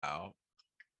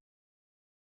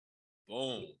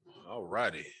Boom. All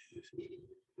righty.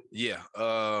 Yeah.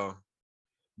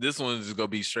 This one's just gonna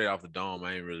be straight off the dome.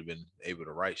 I ain't really been able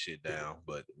to write shit down,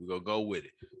 but we're gonna go with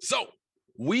it. So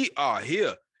we are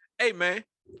here. Hey man,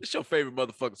 it's your favorite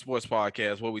motherfucking sports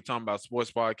podcast. What we talking about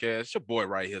sports podcast? It's your boy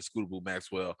right here, Scooter Boo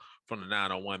Maxwell from the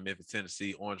 901 Memphis,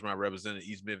 Tennessee. Orange Mountain representing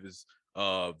East Memphis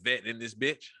vet in this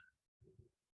bitch.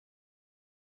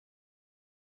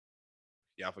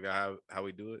 Y'all forgot how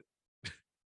we do it?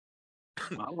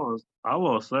 I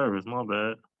lost service. My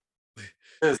bad.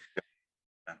 I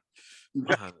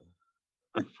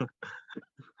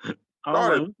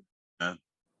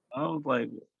was like,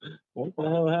 what the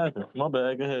hell happened? My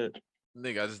bad. Go ahead.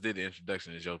 Nigga, I just did the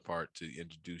introduction. It's your part to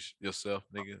introduce yourself,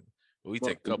 nigga. We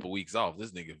take a couple weeks off.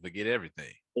 This nigga forget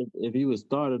everything. If he was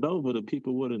started over, the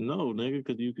people would have known, nigga,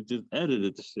 because you could just edit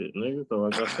it to shit, nigga. So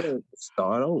like I said,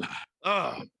 start over.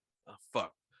 Oh,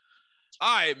 fuck.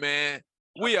 All right, man.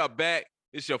 We are back.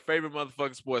 It's your favorite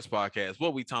motherfucking sports podcast.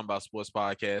 What we talking about sports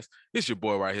podcast? It's your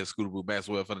boy right here, Scooter Boo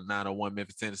Maxwell from the 901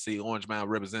 Memphis, Tennessee. Orange Mountain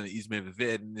representing East Memphis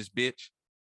vet in this bitch.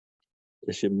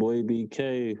 It's your boy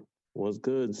BK. What's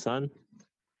good, son?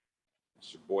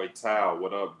 It's your boy Tal.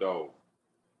 What up, though?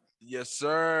 Yes,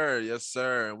 sir. Yes,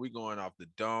 sir. And we going off the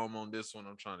dome on this one.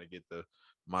 I'm trying to get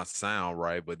my sound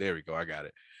right, but there we go. I got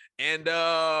it. And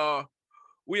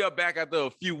we are back after a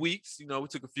few weeks. You know, we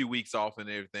took a few weeks off and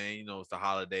everything. You know, it's the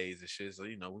holidays and shit. So,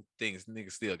 you know,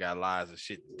 niggas still got lives and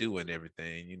shit to do and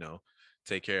everything, you know,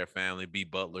 take care of family, be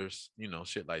butlers, you know,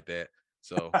 shit like that.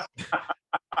 So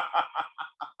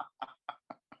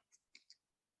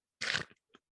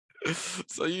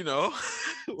so, you know,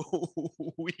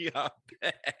 we are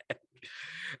back.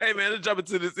 Hey, man, let's jump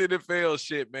into this NFL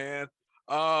shit, man.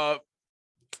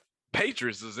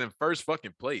 Patriots is in first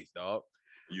fucking place, dog.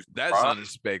 That's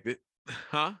unexpected.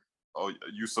 Huh? Oh,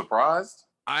 you surprised?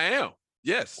 I am.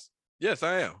 Yes,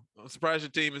 I am. I'm surprised your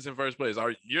team is in first place.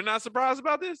 You're not surprised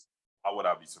about this? How would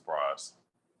I be surprised?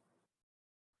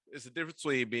 It's a difference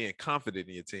between being confident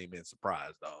in your team and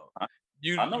surprised, dog.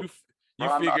 You I'm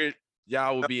figured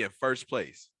y'all would be in first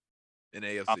place in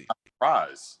AFC. I'm not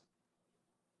surprised.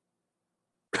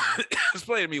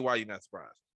 Explain to me why you're not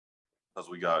surprised. Because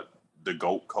we got the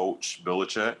GOAT coach,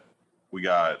 Belichick. We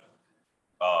got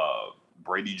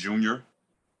Brady Jr.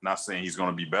 Not saying he's going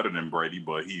to be better than Brady,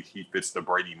 but he fits the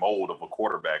Brady mold of a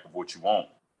quarterback of what you want.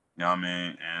 You know what I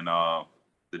mean? And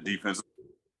the defense.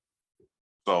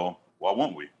 So why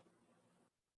won't we?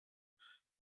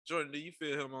 Jordan, do you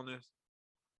feel him on this?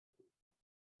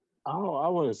 I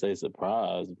wouldn't say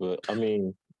surprised, but I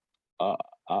mean,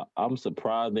 I'm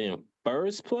surprised they're in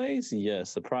first place.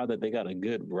 Yes, surprised that they got a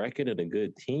good record and a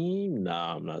good team.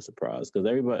 Nah, I'm not surprised because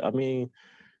everybody. I mean,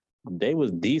 they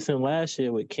was decent last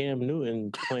year with Cam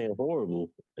Newton playing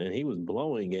horrible, and he was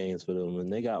blowing games for them,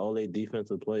 and they got all their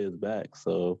defensive players back.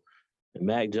 So, and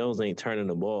Mac Jones ain't turning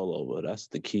the ball over. That's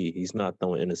the key. He's not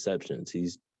throwing interceptions.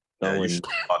 He's throwing. Say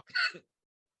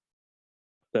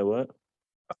what?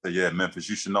 I said, yeah, Memphis,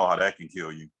 you should know how that can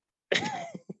kill you.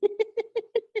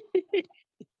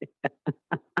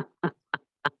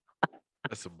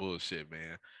 That's some bullshit,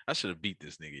 man. I should have beat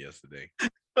this nigga yesterday.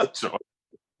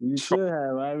 You should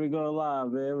have. I ain't gonna lie,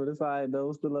 man. But it's all right,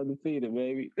 though. Still undefeated,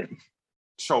 baby.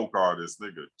 Choke artist,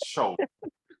 nigga. Choke.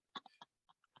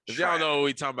 If y'all know what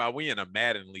we talking about, we in a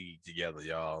Madden league together,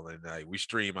 y'all. And like we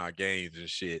stream our games and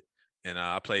shit. And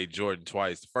I played Jordan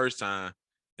twice. The first time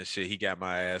and shit, he got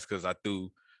my ass because I threw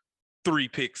 3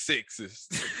 pick sixes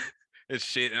and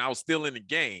shit. And I was still in the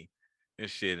game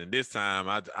and shit. And this time,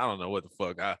 I don't know what the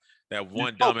fuck. That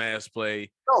one dumbass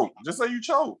play. Choke. Just say you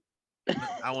choke.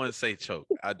 I wouldn't say choke.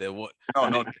 I did what?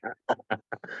 No.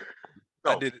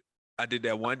 I did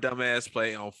that one dumbass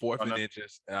play on 4th and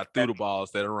inches, and I threw the ball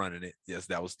instead of running it. Yes,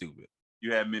 that was stupid.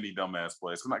 You had many dumbass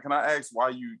plays. Can I ask why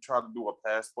you try to do a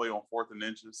pass play on 4th and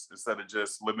inches instead of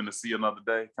just living to see another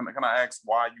day? Can I ask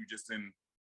why you just didn't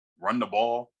run the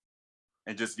ball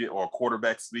and just get or a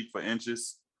quarterback sneak for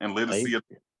inches and live to see it?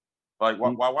 Like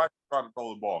why you try to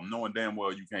throw the ball knowing damn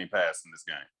well you can't pass in this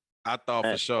game? I thought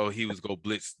for sure he was gonna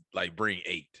blitz, like bring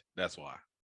 8. That's why.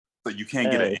 So you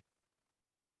can't get 8.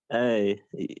 Hey,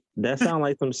 that sounds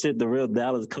like some shit the real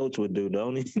Dallas coach would do,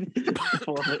 don't he? It's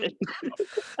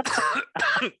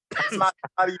not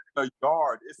even a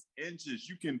yard. It's inches.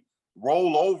 You can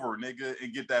roll over, nigga,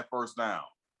 and get that first down.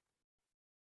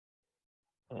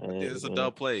 There's some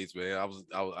dumb plays, man.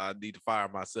 I need to fire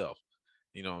myself.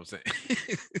 You know what I'm saying?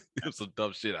 There's some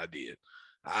dumb shit I did.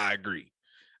 I agree.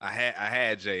 I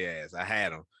had Jay ass. I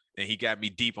had him, and he got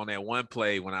me deep on that one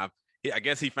play when I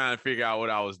guess he finally figured out what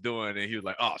I was doing, and he was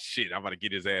like, "Oh shit, I'm about to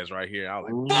get his ass right here." I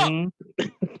was like, "Fuck!"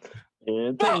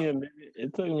 Yeah,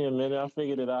 It took me a minute. I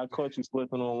figured that I caught you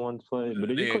slipping on one play, but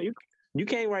you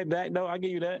came right back though. I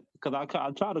give you that because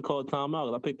I tried to call timeout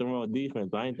because I picked the wrong defense.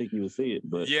 But I didn't think you would see it.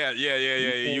 But Yeah.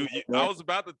 I was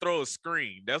about to throw a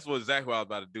screen. That's exactly what I was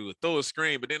about to do. Throw a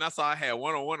screen, but then I saw I had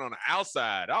 1-on-1 on the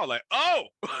outside. I was like, oh,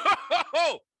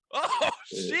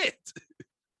 shit.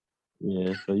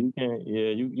 Yeah, so you can't.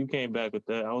 Yeah, you came back with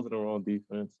that. I was in the wrong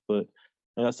defense, but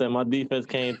like I said, my defense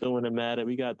came through and it mattered.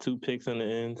 We got 2 picks in the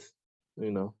ends.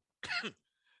 You know.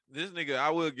 This nigga,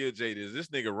 I will give Jay this. This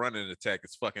nigga running attack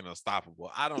is fucking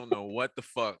unstoppable. I don't know what the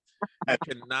fuck. You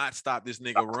cannot stop this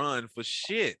nigga run for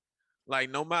shit. Like,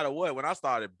 no matter what, when I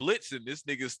started blitzing, this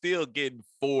nigga's still getting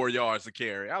 4 yards to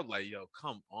carry. I was like, yo,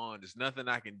 come on. There's nothing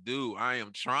I can do. I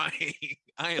am trying.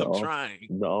 I am trying.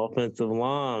 The offensive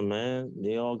line, man.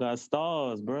 They all got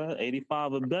stars, bro.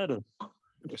 85 or better.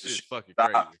 This shit's fucking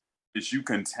crazy. Is you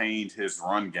contained his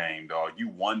run game, dog. You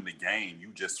won the game. You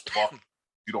just fucked.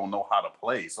 You don't know how to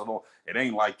play. So it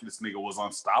ain't like this nigga was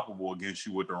unstoppable against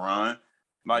you with the run.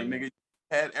 Like, nigga, you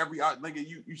had nigga,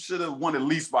 you should have won at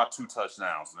least by 2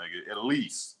 touchdowns, nigga. At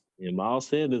least. Yeah, Miles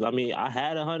said this. I mean, I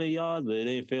had 100 yards, but it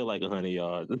didn't feel like 100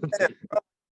 yards. Yeah,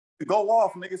 go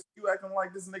off, nigga. You acting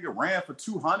like this nigga ran for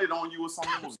 200 on you or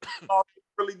something. Was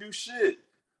really do shit.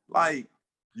 Like,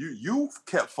 you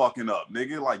kept fucking up,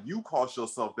 nigga. Like, you cost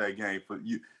yourself that game for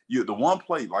you. The one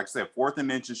play, like I said, 4th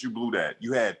and inches, you blew that.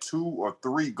 You had 2 or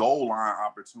 3 goal line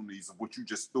opportunities of which you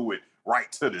just threw it right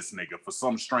to this nigga for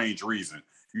some strange reason.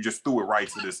 You just threw it right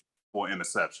to this for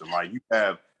interception. Like, you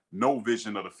have no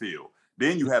vision of the field.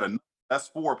 Then you had that's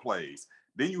 4 plays.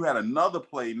 Then you had another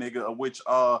play, nigga, of which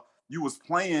you was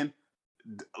playing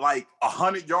like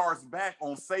 100 yards back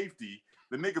on safety.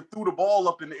 The nigga threw the ball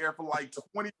up in the air for like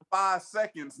 25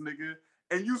 seconds, nigga,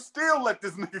 and you still let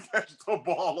this nigga catch the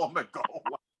ball on the goal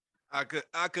line. I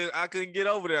couldn't get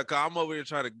over there because I'm over here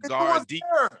trying to guard deep.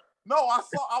 No, I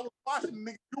was watching,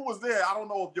 nigga. You was there. I don't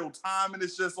know if your timing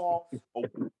is just off,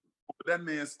 but that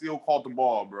man still caught the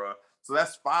ball, bro. So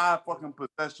that's 5 fucking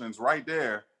possessions right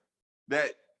there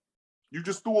that you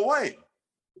just threw away.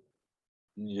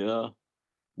 Yeah,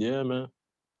 man.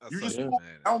 You just I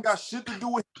don't got shit to do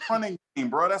with running game,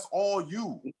 bro. That's all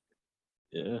you.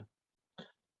 Yeah,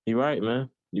 you're right, man.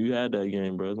 You had that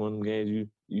game, bro. It's one of them games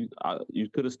you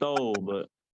could have stole, but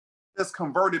just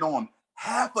converted on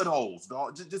half of those,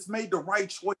 dog. Just made the right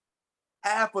choice.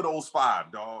 Half of those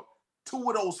 5, dog. 2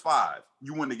 of those 5,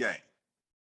 you win the game.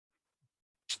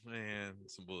 Man,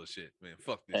 some bullshit, man.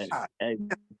 Fuck this shit.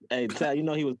 Hey, Tal, you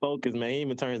know he was focused, man. He didn't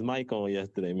even turn his mic on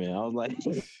yesterday, man. I was like,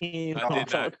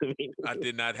 I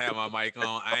did not have my mic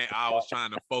on. I was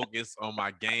trying to focus on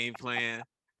my game plan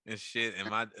and shit. And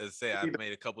I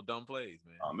made a couple dumb plays,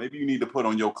 man. Maybe you need to put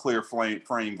on your clear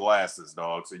frame glasses,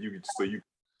 dog, so you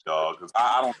dog, because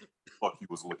I don't know what the fuck you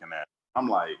was looking at. I'm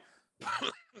like,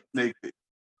 nigga,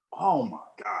 oh my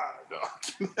god,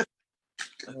 dog.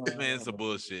 Man, it's some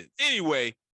bullshit.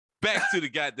 Anyway, back to the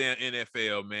goddamn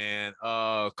NFL, man.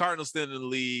 Cardinals still in the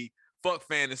league. Fuck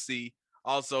fantasy.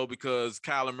 Also, because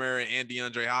Kyler Murray and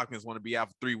DeAndre Hopkins want to be out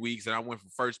for 3 weeks, and I went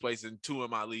from first place in 2 of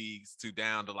my leagues to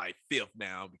down to like 5th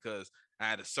now because I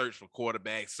had to search for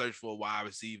quarterback, search for a wide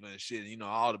receiver and shit. You know,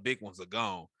 all the big ones are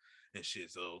gone and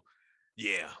shit. So,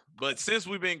 yeah. But since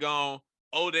we've been gone,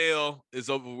 Odell is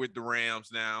over with the Rams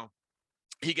now.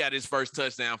 He got his first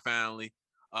touchdown finally.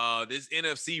 This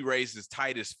NFC race is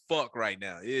tight as fuck right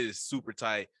now. It is super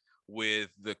tight with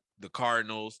the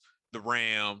Cardinals, the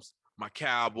Rams, my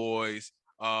Cowboys.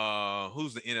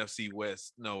 Who's the NFC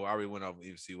West? No, I already went off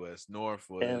NFC West. North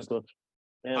was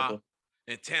Tampa.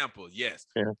 And Tampa, yes.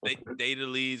 Tampa. They the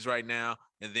leads right now.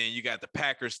 And then you got the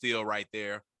Packers still right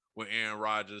there with Aaron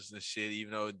Rodgers and shit,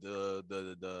 even though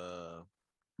the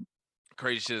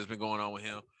crazy shit has been going on with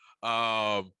him.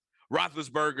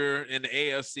 Roethlisberger in the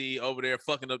AFC over there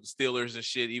fucking up the Steelers and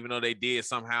shit, even though they did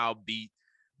somehow beat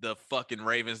the fucking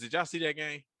Ravens. Did y'all see that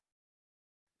game?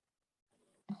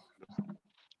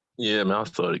 Yeah, man, I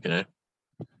saw the game.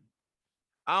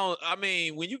 I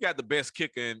mean, when you got the best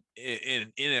kicker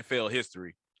in NFL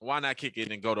history, why not kick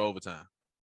it and go to overtime?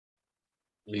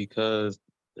 Because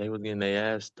they was getting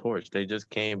their ass torched. They just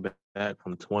came back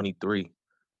from 23.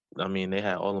 I mean, they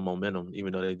had all the momentum,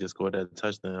 even though they just scored that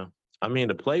touchdown. I mean,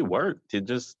 the play worked.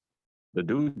 The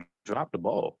dude dropped the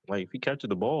ball. Like, if he catches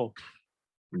the ball,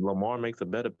 Lamar makes a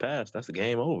better pass. That's a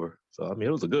game over. So, I mean,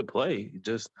 it was a good play.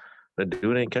 The dude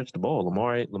didn't catch the ball.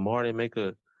 Lamar didn't make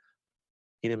a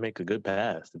good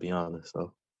pass, to be honest.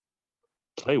 So,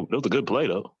 hey, it was a good play,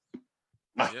 though.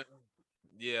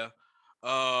 Yeah.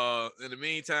 In the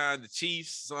meantime, the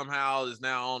Chiefs somehow is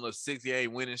now on a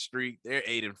 6-game winning streak. They're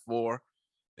 8-4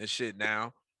 and shit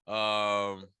now.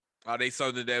 Are they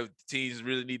something that teams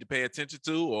really need to pay attention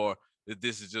to, or if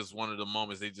this is just one of the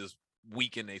moments they just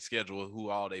weaken their schedule of who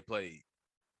all they played?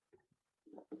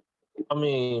 I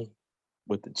mean,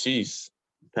 with the Chiefs,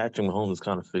 Patrick Mahomes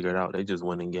kind of figured out they just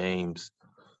winning games,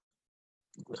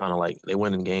 kind of like they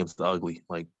winning games ugly,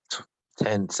 like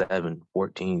 10-7,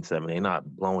 14-7. They're not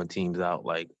blowing teams out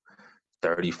like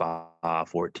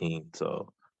 35-14.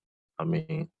 So, I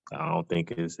mean, I don't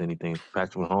think it's anything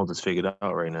Patrick Mahomes has figured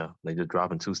out right now. They just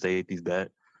dropping two safeties back.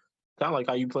 Kind of like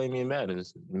how you play me in Madden.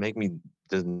 Just make me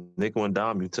just nickel and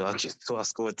dime you till I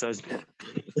score a touchdown.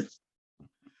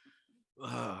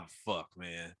 Oh, fuck,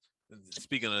 man.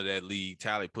 Speaking of that league,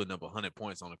 Tally putting up 100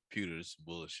 points on the computer is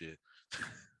bullshit.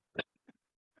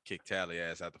 Kick Tally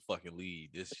ass out the fucking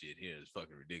lead. This shit here is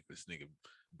fucking ridiculous. Nigga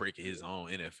breaking his own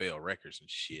NFL records and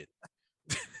shit.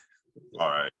 All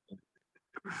right.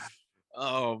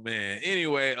 Oh man.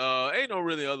 Anyway, ain't no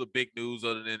really other big news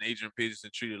other than Adrian Peterson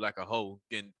treated like a hoe,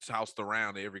 getting tossed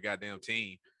around to every goddamn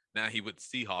team. Now he with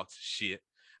the Seahawks shit.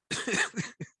 This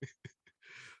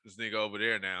nigga over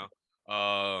there now.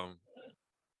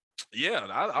 Yeah,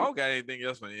 I don't got anything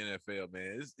else for the NFL,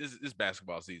 man. It's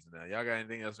basketball season now. Y'all got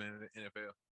anything else in the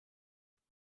NFL?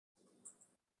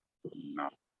 No.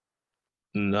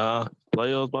 Nah,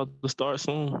 playoffs about to start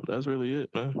soon. That's really it,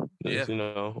 man. Yeah. You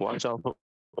know, watch out for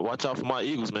my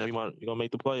Eagles, man. You're gonna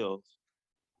make the playoffs.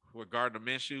 With Gardner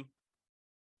Minshew.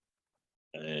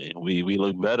 Hey, we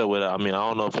look better with it. I mean, I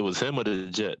don't know if it was him or the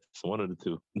Jets. One of the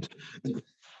two.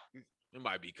 It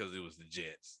might be because it was the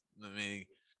Jets. I mean,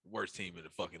 worst team in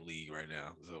the fucking league right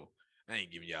now. So I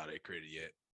ain't giving y'all that credit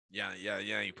yet. Yeah,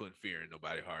 ain't putting fear in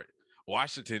nobody's heart.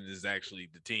 Washington is actually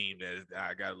the team that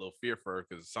I got a little fear for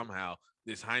because somehow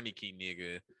this Heineke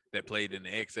nigga that played in the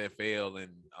XFL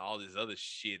and all this other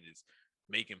shit is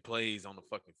making plays on the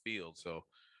fucking field. So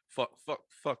fuck the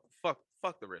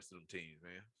rest of them teams,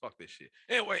 man. Fuck this shit.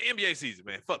 Anyway, NBA season,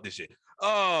 man. Fuck this shit.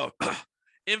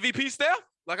 MVP Steph,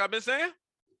 like I've been saying.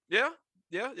 Yeah,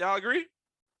 y'all agree?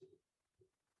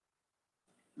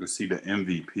 Is he the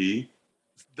MVP?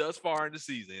 Thus far in the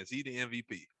season, is he the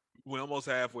MVP? We're almost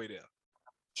halfway there.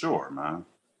 Sure, man.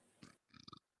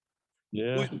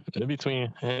 Yeah, in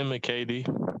between him and KD.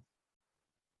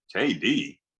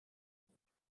 KD.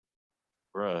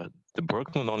 Bruh, the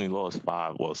Brooklyn only lost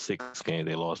 6 games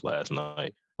they lost last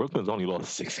night. Brooklyn's only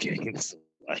lost 6 games.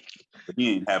 Like,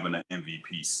 he ain't having an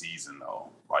MVP season though.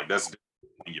 Like that's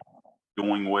when you're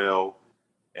doing well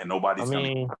and nobody's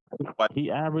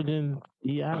he averaging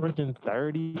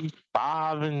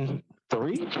 35 and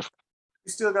 3. You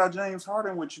still got James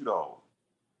Harden with you though.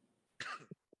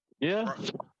 Yeah.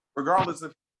 Regardless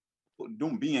of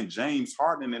being James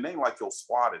Harden, it ain't like your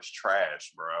squad is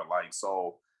trash, bro. Like,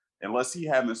 so unless he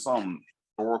having some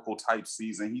historical type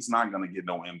season, he's not gonna get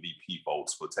no MVP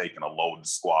votes for taking a loaded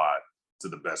squad to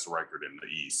the best record in the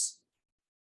East.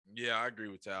 Yeah, I agree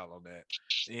with Tal on that.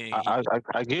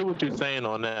 I get what you're saying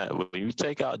on that. When you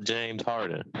take out James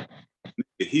Harden,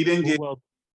 he didn't get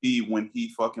when he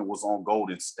fucking was on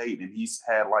Golden State, and he's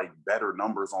had like better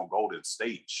numbers on Golden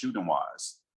State shooting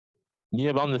wise.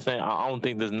 Yeah, but I'm just saying I don't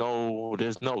think there's no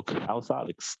outside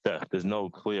of Steph. There's no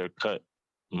clear cut.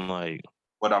 Like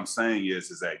what I'm saying is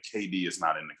that KD is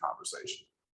not in the conversation.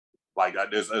 Like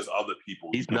there's other people.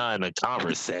 He's not in the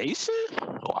conversation.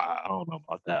 Well, I don't know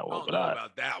about that one. I don't know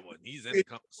about that one. He's in the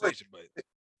conversation, but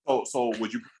so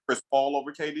would you put Chris Paul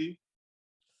over KD?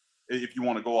 If you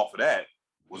want to go off of that,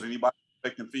 was anybody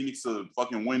expecting Phoenix to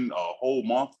fucking win a whole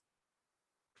month?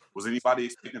 Was anybody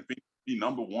expecting Phoenix to be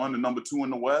number 1 and number 2 in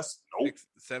the West? Nope.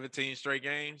 17 straight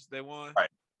games they won. Right.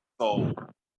 So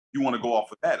you want to go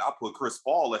off of that? I put Chris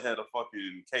Paul ahead of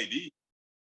fucking KD.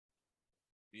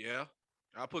 Yeah.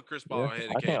 I'll put Chris Paul ahead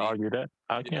of KD. I can't argue that.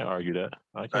 I can't argue that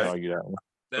one.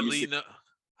 That leading up.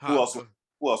 Who else would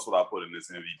I put in this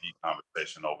MVP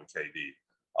conversation over KD?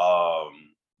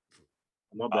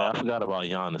 My bad. I forgot about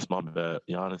Giannis. My bad.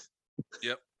 Giannis.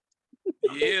 Yep.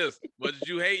 He is. What did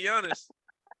you hate Giannis?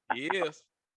 He is.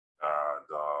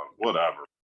 Whatever.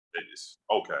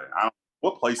 Okay.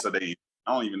 What place are they in?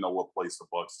 I don't even know what place the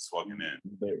Bucks is fucking in.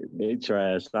 They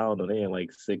trash. I don't know. They in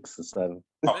like 6 or 7.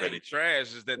 Okay. They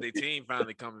trash is that their team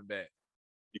finally coming back.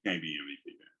 You can't be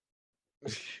MVP,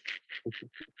 man.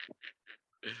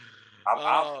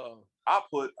 I'll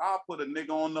put a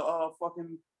nigga on the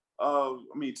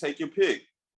take your pick.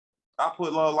 I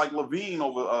put like Levine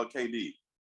over KD.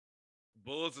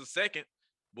 Bulls are second.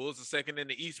 Bulls are second in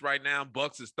the East right now.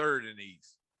 Bucks is third in the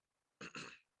East.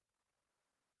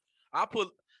 I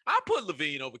put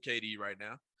Levine over KD right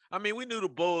now. I mean, we knew the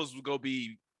Bulls were gonna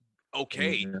be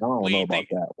okay. I don't know about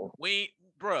that one.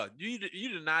 bruh, you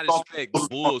do not expect the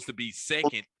Bulls to be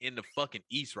second in the fucking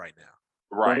East right now.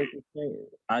 Right.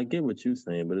 I get what you're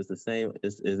saying, but it's the same.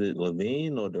 Is it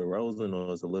Levine or DeRozan,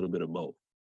 or is it a little bit of both?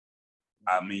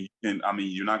 I mean,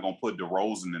 you're not gonna put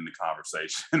DeRozan in the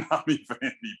conversation. I mean, for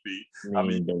MVP. I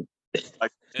mean,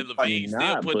 like, and Levine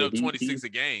still putting up 26 a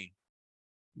game.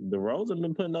 DeRozan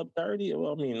been putting up 30.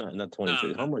 Well, I mean, not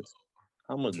 26. How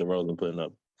much DeRozan putting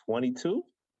up? 22.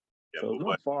 Yeah, so it's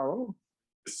not far off.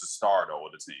 It's the star though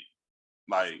of the team.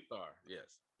 Like, star,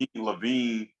 yes.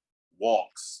 Levine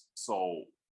walks so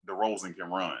DeRozan can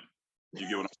run. You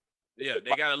get what I'm saying? Yeah,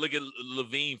 they got to look at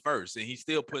Levine first, and he's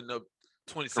still putting up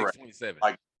 26, 27.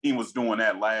 Like, he was doing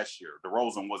that last year.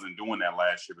 DeRozan wasn't doing that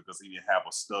last year because he didn't have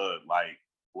a stud like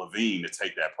Levine to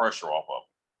take that pressure off of him.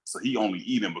 So he only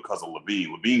eating because of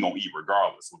Levine. Levine gonna eat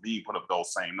regardless. Levine put up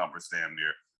those same numbers damn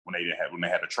near when they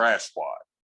had a trash squad.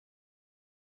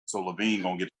 So Levine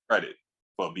gonna get the credit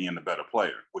for being the better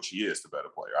player, which he is the better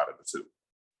player out of the two.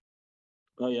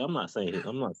 Oh yeah, I'm not saying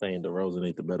DeRozan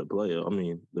ain't the better player. I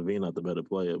mean, Levine not the better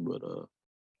player, but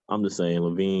I'm just saying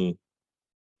Levine,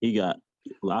 I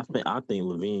think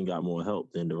Levine got more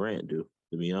help than Durant do,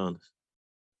 to be honest.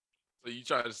 So you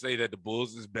try to say that the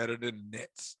Bulls is better than the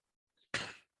Nets?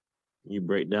 You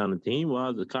break down the team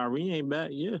wise, the Kyrie ain't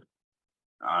back, yeah.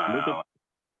 I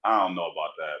don't know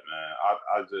about that, man.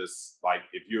 I just like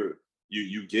if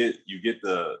you get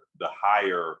the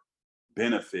higher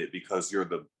benefit because you're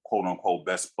the quote unquote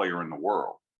best player in the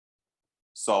world.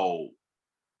 So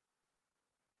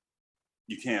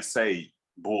you can't say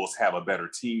Bulls have a better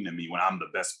team than me when I'm the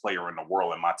best player in the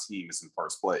world and my team is in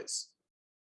first place.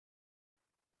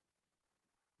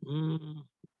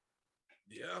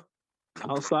 Yeah.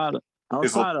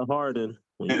 Outside of Harden,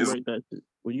 when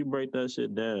you break that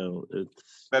shit down, it's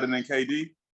better than KD.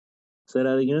 Say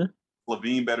that again.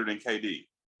 Levine better than KD.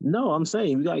 No, I'm saying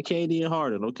you got KD and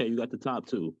Harden. Okay, you got the top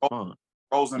two.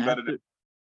 DeRozan better than.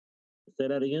 Say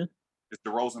that again. Is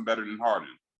DeRozan better than Harden?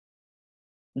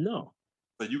 No.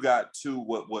 So you got two.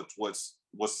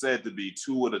 What's said to be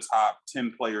two of the top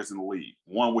 10 players in the league.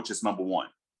 One which is number one.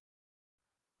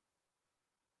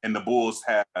 And the Bulls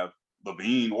have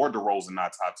Levine or DeRozan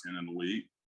not top 10 in the league.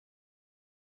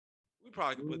 We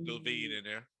probably could put Levine in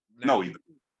there. No, either.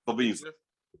 Levine's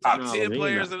top 10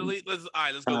 players in the league. Let's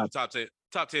go to the top 10.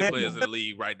 Top 10 players in the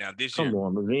league right now this year. Come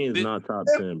on, Levine's not top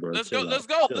 10, bro. Let's go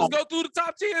through the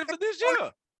top 10 for this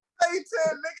year. Hey, 10,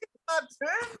 nigga, not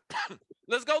 10.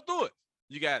 Let's go through it.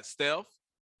 You got Steph.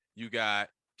 You got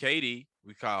KD.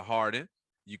 We call Harden.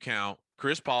 You count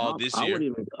Chris Paul this year.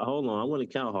 Hold on. I want to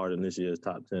count Harden this year as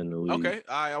top 10 in the league. Okay.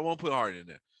 I won't put Harden in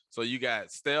there. So you got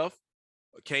Steph,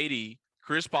 KD,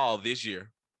 Chris Paul this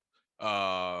year.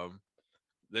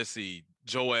 Let's see.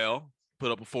 Joel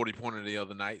put up a 40-pointer the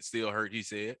other night. Still hurt, he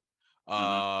said.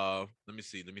 Let me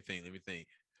see. Let me think.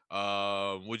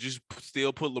 Would you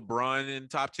still put LeBron in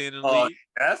top 10 in the league?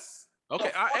 Yes.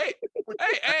 Okay. Hey,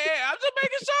 I'm just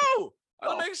making sure.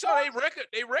 I'm making sure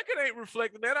they record ain't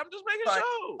reflecting that. I'm just making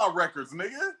sure. Our records,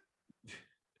 nigga.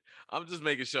 I'm just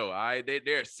making sure. All right.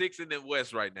 They're 6 in the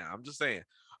West right now. I'm just saying.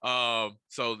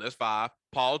 So that's 5.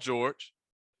 Paul George,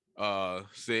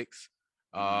 6.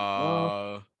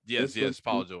 Yes,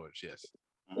 Paul George. Yes.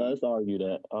 Let's argue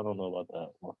that. I don't know about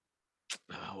that.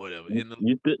 Whatever.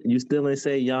 You still ain't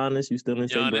say Giannis. You still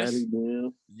ain't say Bradley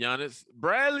Beal.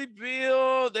 Bradley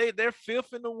Beal. They're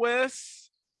 5th in the West.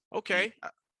 Okay,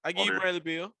 I give you Bradley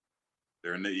Beal.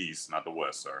 They're in the East, not the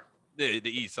West, sir. The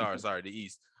East. Sorry, the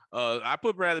East. I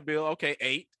put Bradley Beal. Okay,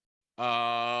 8.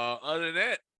 Other than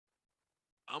that,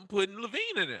 I'm putting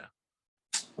Levine in there.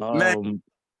 Man,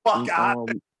 fuck out.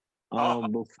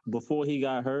 Before he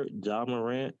got hurt, Ja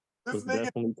Morant was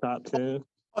definitely top 10.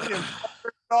 Fucking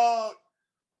dog.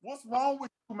 What's wrong with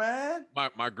you, man?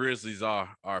 My Grizzlies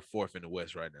are 4th in the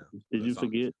West right now. Did you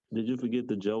forget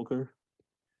the Joker?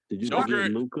 Did you Joker,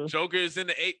 forget Luka? Joker is in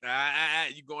the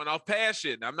 8th. You going off past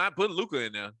shit. I'm not putting Luka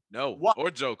in there. No. What?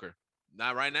 Or Joker.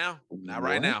 Not right now. Not What?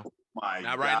 right now. My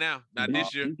Not God. right now. Not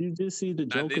this year. Did you just see the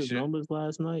Joker's numbers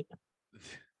last night?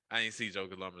 I didn't see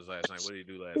Joker's numbers last night. What did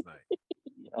he do last night?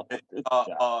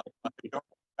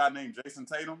 Guy named Jason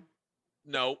Tatum.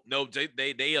 No. They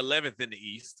 11th in the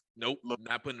East. Nope.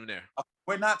 Not putting them there.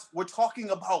 We're talking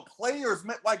about players.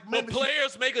 Like, but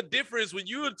players make a difference. When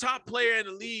you're a top player in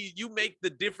the league, you make the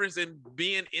difference in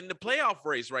being in the playoff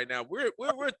race right now. We're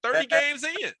 30 games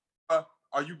in.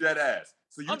 Are you dead ass?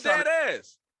 So I'm dead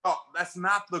ass. Oh, that's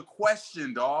not the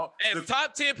question, dog. And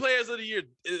top 10 players of the year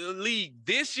league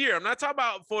this year. I'm not talking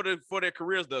about for their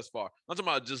careers thus far. I'm talking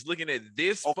about just looking at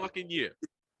this fucking year.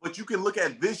 But you can look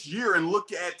at this year and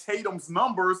look at Tatum's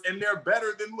numbers, and they're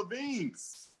better than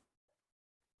Levine's.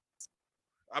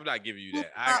 I'm not giving you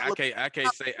that.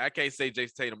 I can't say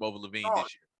Jason Tatum over Levine No,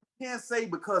 this year. Can't say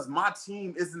because my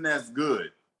team isn't as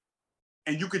good.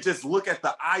 And you could just look at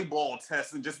the eyeball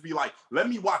test and just be like, let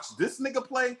me watch this nigga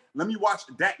play. Let me watch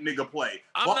that nigga play.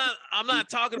 I'm not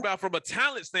talking about from a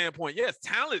talent standpoint. Yes,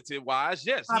 talented wise,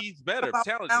 yes, he's better.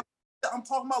 Talented. I'm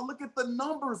talking about look at the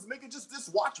numbers, nigga.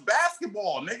 Just watch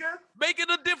basketball, nigga. Making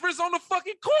a difference on the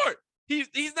fucking court.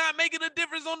 He's not making a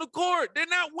difference on the court. They're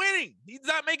not winning. He's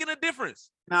not making a difference.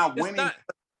 Now winning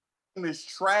is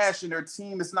trash and their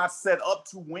team is not set up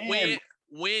to win.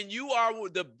 When you are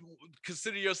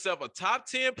consider yourself a top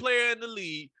 10 player in the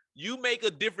league, you make a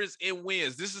difference in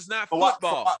wins. This is not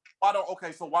football. Why don't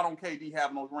KD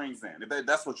have no rings then? If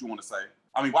that's what you want to say.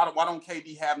 I mean, why don't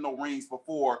KD have no rings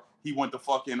before he went to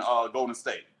fucking Golden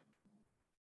State?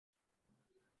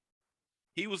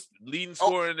 He was leading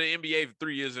scorer in the NBA for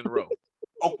 3 years in a row.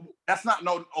 That's not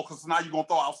because now you're gonna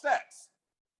throw out stats.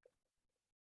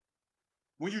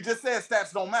 When you just said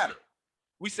stats don't matter.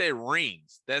 We say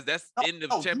rings. That's in the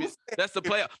championship. That's the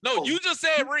playoff. No, you just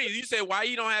said rings. You said why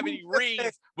you don't have any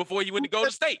rings before you went to Golden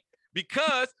State.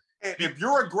 Because if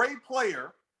you're a great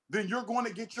player, then you're going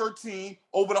to get your team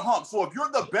over the hump. So if you're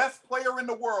the best player in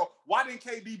the world, why didn't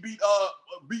KD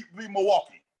beat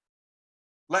Milwaukee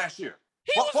last year?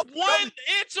 He was 1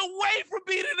 inch away from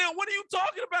beating them. What are you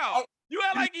talking about? You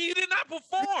act like he did not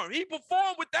perform. He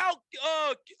performed without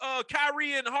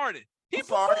Kyrie and Harden. He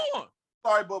performed.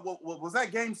 Sorry, but was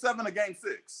that game 7 or game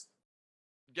 6?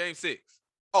 Game 6.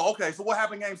 Oh, okay. So what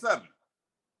happened game 7?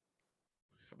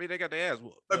 I mean, they got their ass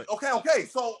whooped. Okay.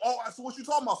 So what you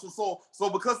talking about? So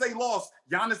because they lost,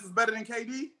 Giannis is better than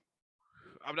KD?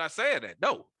 I'm not saying that.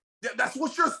 No. Yeah, that's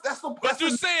what you're. But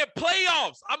you're saying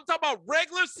playoffs. I'm talking about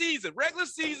regular season. Regular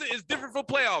season is different from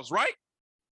playoffs, right?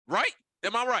 Right?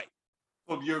 Am I right?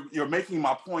 So you're making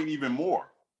my point even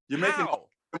more. You're making How?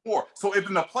 more. So if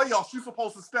in the playoffs you're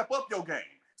supposed to step up your game.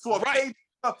 So if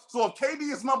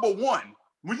KD is number 1,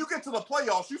 when you get to the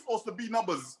playoffs, you're supposed to be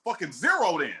number fucking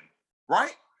 0 then,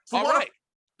 right? So all right.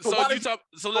 So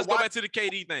let's go why, back to the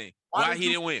KD thing. Why he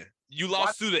didn't win? You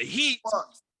lost to the Heat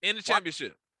in the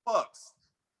championship. Bucks.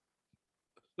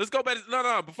 Let's go back.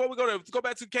 No. Before we go there, let's go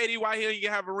back to KD. Why he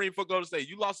didn't have a ring for Golden State?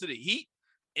 You lost to the Heat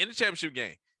in the championship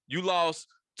game. You lost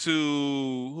to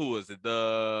who was it?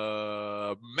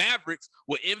 The Mavericks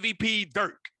with MVP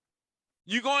Dirk.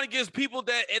 You're going against people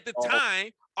that at the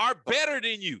time are better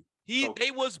than you.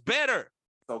 They was better.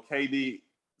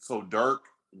 So Dirk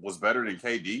was better than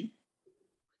KD?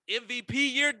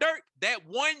 MVP year Dirk? That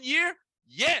 1 year?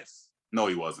 Yes. No,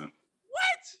 he wasn't.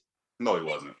 What? No, he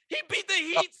wasn't. He beat the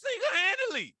Heat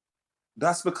single-handedly.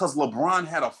 That's because LeBron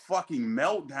had a fucking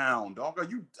meltdown, dog. Are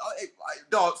you,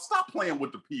 dog? Stop playing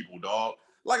with the people, dog.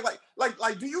 Like,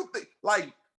 do you think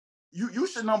you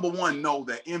should number one know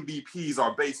that MVPs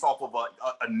are based off of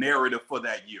a narrative for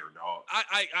that year, dog.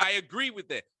 I agree with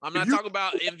that. I'm not talking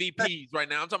about MVPs right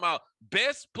now. I'm talking about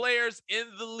best players in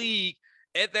the league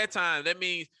at that time. That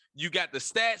means you got the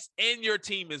stats and your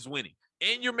team is winning.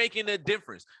 And you're making a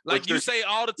difference. Like you say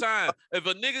all the time, if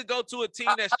a nigga go to a team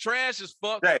that's trash as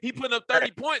fuck, he putting up 30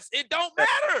 points, it don't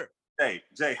matter.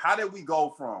 Jay, how did we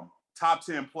go from top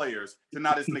 10 players to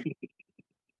now this nigga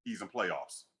season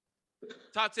playoffs?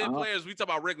 Top 10 players, we talk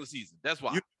about regular season. That's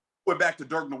why. You threw it back to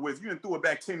Dirk Nowitzki. You didn't threw it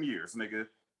back 10 years, nigga.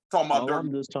 Talking about Dirk.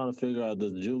 I'm just trying to figure out,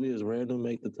 does Julius Randle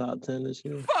make the top 10 this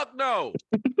year? Fuck no.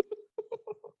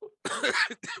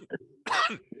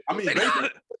 I mean,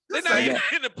 they're not even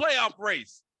in the playoff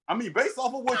race. I mean, based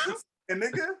off of what you saying,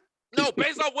 nigga. No,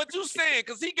 based off what you saying,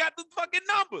 because he got the fucking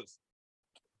numbers.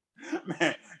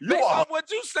 Man, based off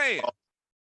what you saying.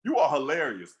 You are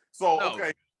hilarious. So,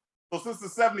 okay. So since the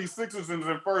 76ers is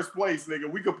in first place,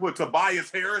 nigga, we could put Tobias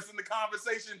Harris in the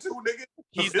conversation too, nigga.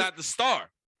 He's not the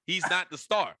star. He's not the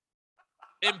star.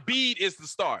 Embiid is the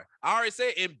star. I already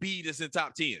said Embiid is in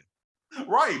top 10.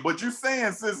 Right, but you're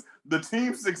saying since the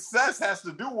team's success has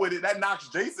to do with it, that knocks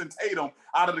Jason Tatum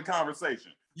out of the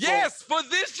conversation. Yes, for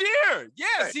this year.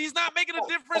 Yes, he's not making a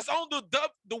difference on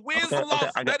the wins and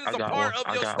losses. That is a part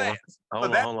of your stats.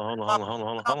 Hold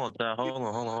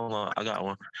on. I got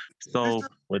one. So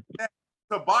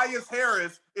Tobias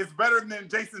Harris is better than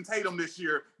Jason Tatum this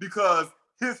year because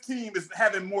his team is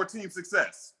having more team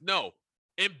success. No.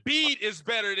 Embiid is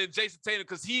better than Jason Tatum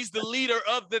because he's the leader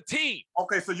of the team.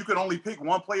 Okay, so you can only pick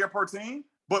one player per team?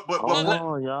 But hold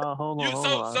on, y'all. Hold on.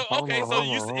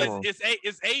 Is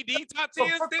AD top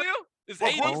 10 still? Is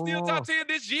AD still top 10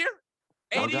 this year?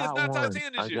 AD is not top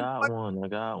 10 this year. I got one. Hold on.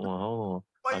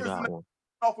 I got one.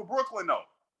 Off of Brooklyn, though.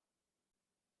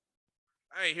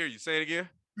 I ain't hear you. Say it again.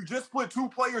 You just put 2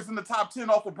 players in the top 10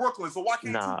 off of Brooklyn, so why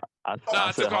can't Nah, you?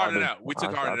 I said took Harden Harden. out. We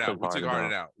took Harden out. We took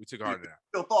Harden out. We took Harden out.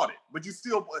 Still thought it, but you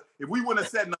still. If we wouldn't have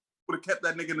said nothing, would have kept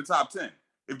that nigga in the top 10.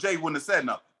 If Jay wouldn't have said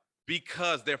nothing.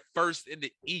 Because they're first in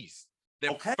the East.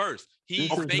 They're Okay. first. He's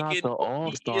This is making not the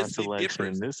All-Star he is the selection.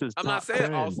 difference. This is I'm top not saying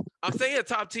 10. all. I'm saying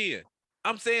top 10.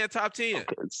 I'm saying top 10.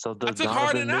 Okay, so I does took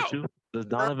Harden out. Does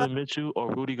Donovan Mitchell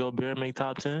or Rudy Gobert make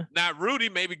top 10? Not Rudy,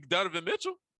 maybe Donovan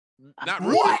Mitchell. Not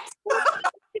Rudy. What?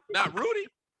 Not Rudy.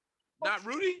 Not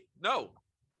Rudy. No.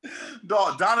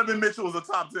 Dog, Donovan Mitchell is a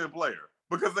top 10 player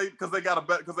because they got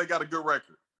a good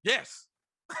record. Yes.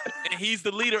 And he's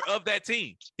the leader of that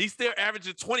team. He's still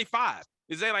averaging 25.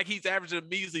 It ain't like he's averaging a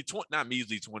measly 20, not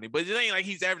measly 20, but it ain't like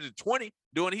he's averaging 20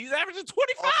 he's averaging 25.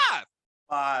 Oh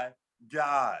my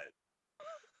God.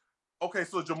 Okay,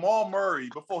 so Jamal Murray,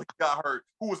 before he got hurt,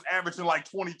 who was averaging like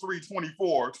 23,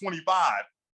 24, 25,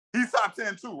 he's top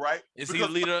 10 too, right? Is he the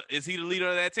leader? Is he the leader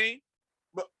of that team?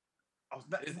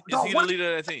 Is he the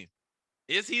leader of that team?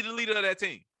 Is he the leader of that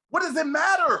team? What does it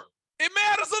matter? It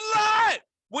matters a lot.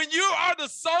 When you are the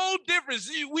sole difference,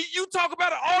 you talk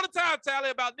about it all the time,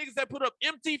 Tally, about niggas that put up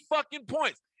empty fucking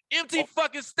points, empty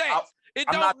fucking stats. It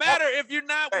don't matter if you're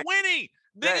not winning.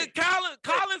 Nigga,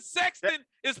 Colin Sexton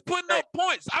is putting up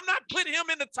points. I'm not putting him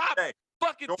in the top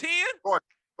fucking 10.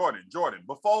 Jordan.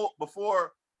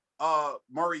 Before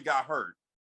Murray got hurt,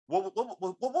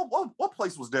 what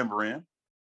place was Denver in?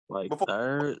 Like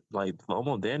third, like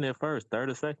almost damn near first, third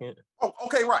or second. Oh,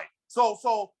 okay, right. So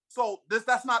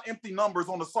that's not empty numbers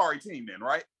on the sorry team then,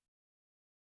 right?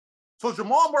 So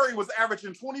Jamal Murray was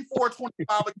averaging 24,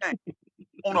 25 a game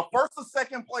on a first or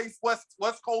second place West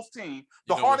Coast team.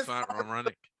 The hardest. What's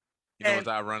ironic? You know what's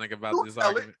ironic about this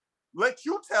argument? Let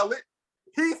you tell it.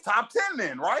 He's top 10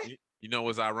 then, right? You know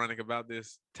what's ironic about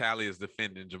this? Tally is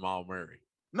defending Jamal Murray.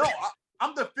 No,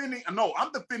 I'm defending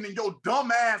your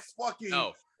dumb ass fucking.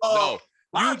 No.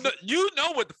 You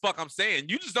know what the fuck I'm saying.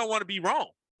 You just don't want to be wrong.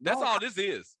 That's all this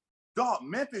is. Dog,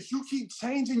 Memphis, you keep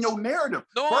changing your narrative.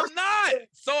 No, I'm not.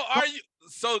 So are you?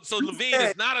 So Levine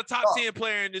is not a top 10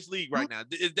 player in this league right now.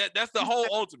 That's the whole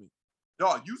ultimate.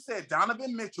 Dog, you said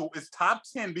Donovan Mitchell is top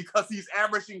 10 because he's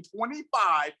averaging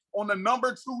 25 on the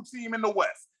number 2 team in the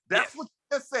West. That's what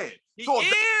you just said. He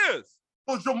is.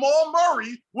 So Jamal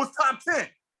Murray was top 10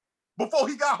 before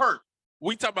he got hurt.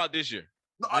 We talk about this year.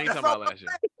 I ain't talking about last year.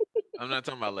 I'm not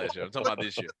talking about last year. I'm talking about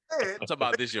this year. I'm talking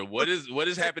about this year. What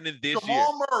is happening this year?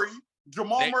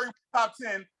 Jamal Murray was top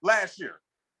 10 last year.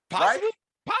 Possibly? Right?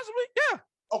 Possibly, yeah.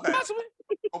 Okay. Possibly.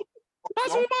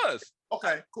 Possibly was.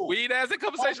 Okay, cool. We had that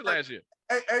conversation last year.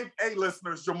 Hey,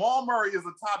 listeners, Jamal Murray is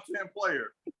a top 10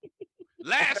 player.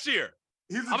 Last year.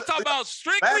 I'm talking about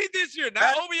strictly this year,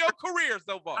 not over your career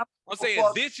so far. I'm saying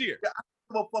this year. I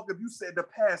don't give a fuck if you said the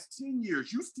past 10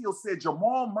 years. You still said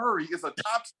Jamal Murray is a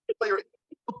top 10 player.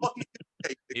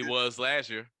 He was last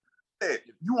year.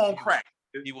 You on crack.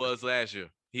 He was last year.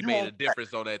 He made a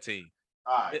difference on that team.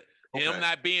 All right. Him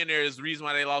not being there is the reason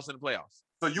why they lost in the playoffs.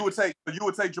 So you would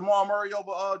take Jamal Murray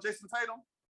over Jason Tatum?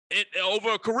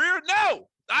 Over a career? No.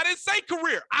 I didn't say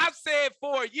career. I said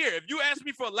for a year. If you asked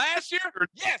me for last year,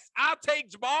 yes, I'll take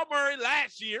Jamal Murray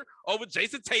last year over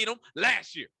Jason Tatum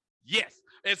last year. Yes.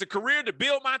 As a career to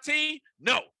build my team?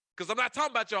 No. Because I'm not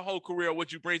talking about your whole career,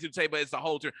 what you bring to the table. It's the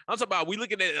whole team. I'm talking about we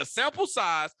looking at a sample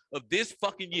size of this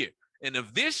fucking year. And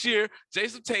if this year,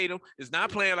 Jason Tatum is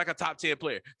not playing like a top 10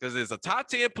 player, because as a top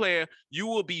 10 player, you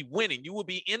will be winning. You will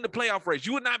be in the playoff race.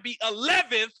 You will not be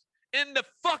 11th in the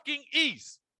fucking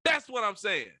East. That's what I'm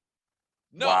saying.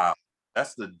 No. Wow.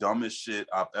 That's the dumbest shit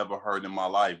I've ever heard in my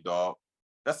life, dog.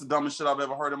 That's the dumbest shit I've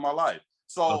ever heard in my life.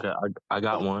 So okay, I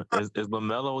got one. Is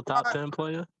LaMelo a top 10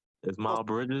 player? Is Miles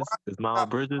Bridges a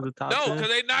top 10? No, because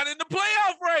they're not in the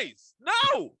playoff race.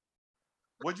 No.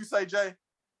 What'd you say, Jay?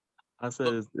 I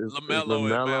said, is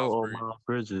LaMelo or Miles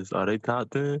Bridges, are they top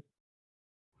 10?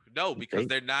 No, because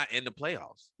they're not in the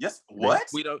playoffs. Yes. What?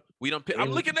 We don't pick.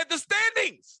 I'm looking at the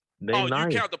standings. You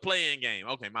count the play-in game.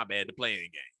 Okay, my bad. The play-in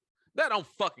game. That don't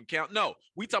fucking count. No,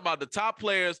 we talk about the top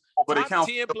players, top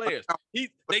 10 players.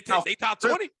 They top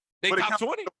 20. They top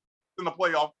 20 in the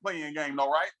play-in game, though,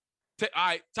 right? All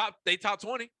right, top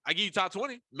 20. I give you top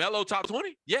 20. Melo top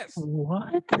 20. Yes.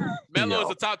 What? Melo is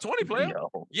a top 20 player.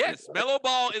 Yes. Melo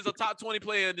Ball is a top 20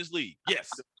 player in this league. Yes.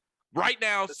 Right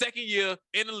now, second year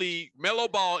in the league, Melo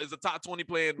Ball is a top 20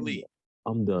 player in the league.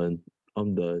 I'm done.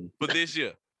 For this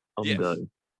year. I'm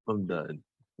done.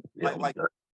 Yeah,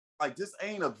 like this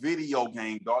ain't a video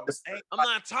game, dog. This ain't. I'm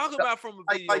not talking about from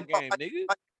a video game, nigga.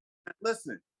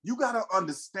 Listen, you gotta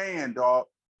understand, dog.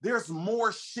 There's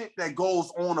more shit that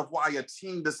goes on of why a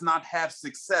team does not have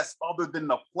success other than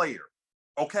the player.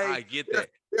 Okay, I get that.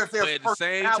 There's But at the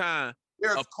same time,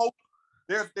 there's coach,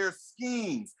 there's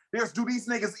schemes. Do these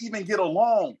niggas even get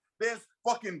along? There's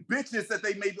fucking bitches that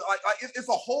they made. It's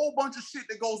a whole bunch of shit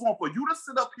that goes on for you to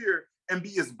sit up here and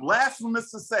be as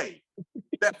blasphemous to say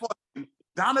that fucking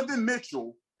Donovan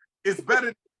Mitchell is better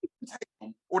than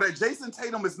Tatum, or that Jason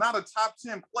Tatum is not a top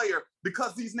 10 player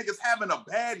because these niggas having a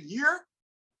bad year.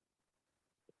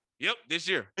 Yep, this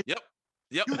year. Yep.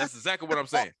 That's exactly what I'm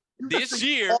saying. This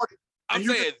year, I'm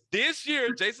saying this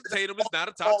year, Jason Tatum is not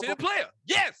a top 10 player.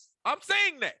 Yes, I'm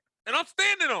saying that. And I'm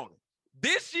standing on it.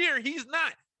 This year, he's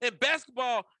not. In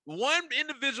basketball, one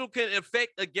individual can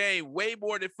affect a game way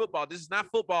more than football. This is not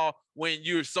football when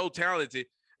you're so talented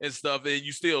and stuff and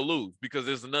you still lose because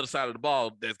there's another side of the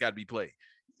ball that's got to be played.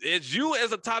 It's you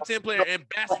as a top 10 player in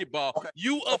basketball,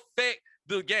 you affect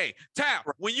the game. Tal,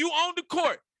 when you on the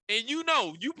court and you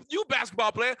know you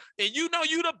basketball player and you know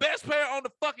you the best player on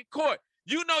the fucking court,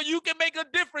 you know you can make a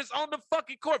difference on the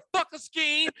fucking court. Fuck a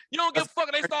scheme. You don't give a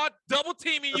fuck. They start double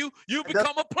teaming you. You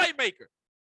become a playmaker.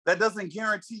 That doesn't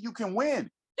guarantee you can win.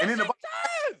 Yes, and then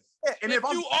if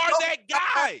you are that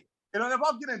guy. And if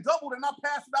I'm getting doubled and I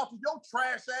pass it out to your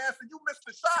trash ass and you miss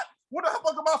the shot, what the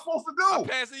fuck am I supposed to do? I'm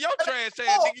passing your trash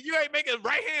ass, nigga. You ain't making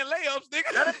right-hand layups,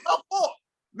 nigga. That ain't my fault.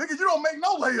 Nigga, you don't make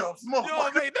no layups, motherfucker. You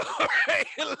don't make no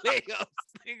right-hand layups.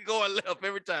 Nigga going left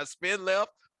every time. Spin left,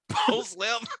 post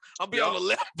left. I'll be on the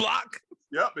left block.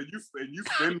 Yep, and you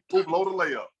spin below the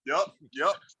layup. Yep.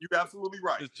 You absolutely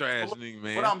right. It's trash, nigga,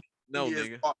 man. What I'm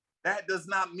nigga. That does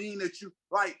not mean that you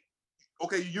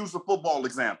okay, you use the football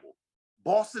example.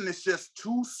 Boston is just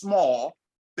too small.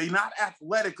 They're not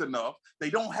athletic enough. They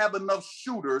don't have enough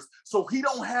shooters. So he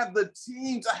don't have the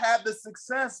team to have the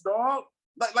success, dog.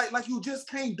 Like you just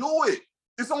can't do it.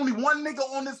 There's only one nigga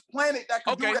on this planet that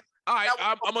can do that. All right,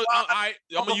 I'm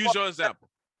gonna use your example.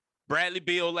 Bradley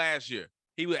Beal last year.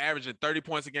 He was averaging 30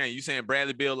 points a game. You saying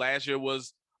Bradley Beal last year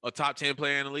was a top 10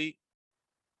 player in the league?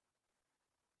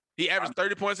 He averaged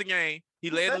 30 points a game. He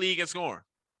led the league in scoring.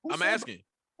 I'm asking.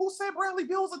 Who said Bradley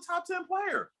Beal was a top 10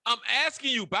 player? I'm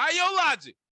asking you, by your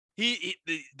logic.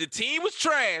 The team was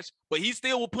trash, but he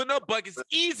still was putting up buckets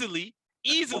easily,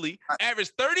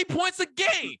 averaged 30 points a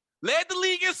game, led the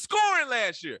league in scoring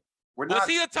last year. Was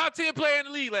he a top 10 player in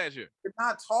the league last year? We're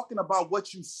not talking about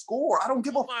what you score. I don't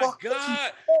give a fuck. Oh, my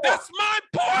God. That's my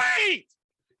point.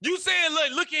 You saying,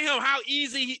 look at him, how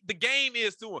easy the game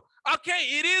is to him. Okay,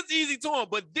 it is easy to him,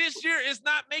 but this year it's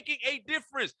not making a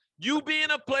difference. You being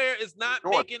a player is not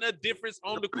making a difference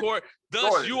on the court.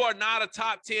 Thus, you are not a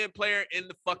top 10 player in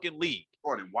the fucking league.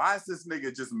 Jordan, why is this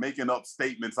nigga just making up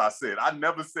statements I said? I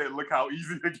never said, look how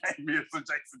easy the game is for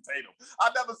Jason Tatum. I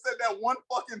never said that one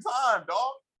fucking time,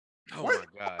 dog. Oh, my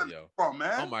God, yo. From,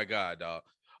 man? Oh, my God, dog.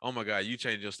 Oh, my God, you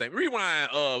changed your statement.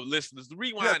 Rewind, listeners.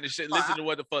 Rewind and shit. Listen to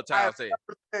what the fuck Tyler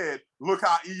said. Look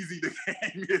how easy the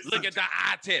game is. Look at the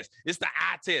eye test. It's the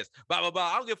eye test. Blah, blah, blah.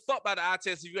 I don't give a fuck about the eye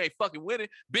test if you ain't fucking winning.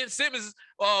 Ben Simmons,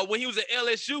 when he was at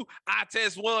LSU, eye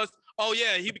test was, oh,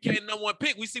 yeah, he became the number one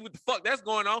pick. We see what the fuck that's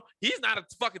going on. He's not a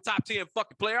fucking top 10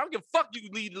 fucking player. I don't give a fuck you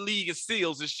lead the league in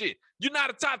steals and shit. You're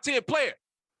not a top 10 player.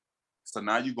 So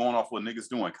now you going off what niggas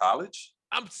do in college?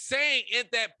 I'm saying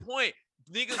at that point,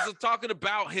 niggas are talking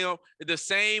about him the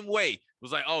same way. It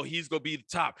was like, oh, he's gonna be the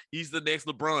top. He's the next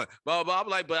LeBron. Blah, blah, blah. I'm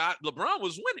like, but LeBron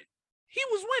was winning. He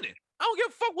was winning. I don't give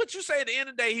a fuck what you say. At the end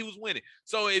of the day, he was winning.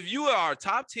 So if you are a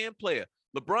top 10 player,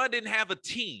 LeBron didn't have a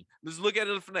team. Let's look at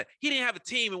it from that. He didn't have a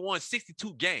team and won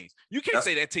 62 games. You can't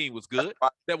say that team was good.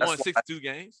 That won 62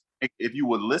 games. If you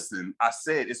would listen, I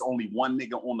said it's only one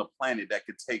nigga on the planet that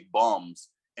could take bums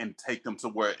and take them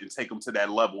to that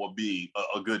level of being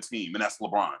a good team, and that's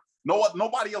LeBron.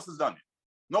 Nobody else has done it.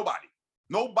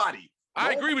 Nobody.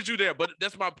 I agree with you there, but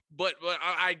that's my. But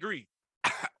I agree.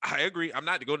 I agree. I'm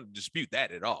not going to dispute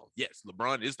that at all. Yes,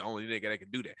 LeBron is the only nigga that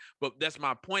can do that. But that's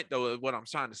my point, though, of what I'm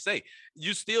trying to say.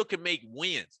 You still can make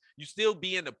wins. You still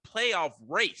be in the playoff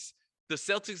race. The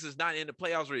Celtics is not in the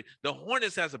playoffs race. The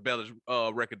Hornets has a better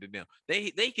record than them.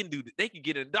 They can do. They can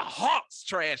get in. The Hawks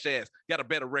trash ass got a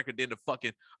better record than the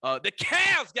fucking. The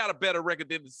Cavs got a better record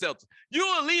than the Celtics.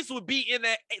 You at least would be in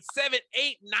that 7,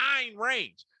 8, 9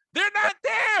 range. They're not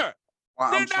there.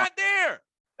 They're not there.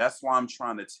 That's why I'm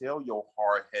trying to tell your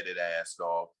hard-headed ass,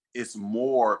 dog. It's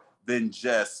more than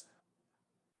just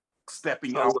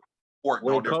stepping out.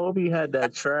 When Kobe had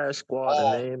that trash squad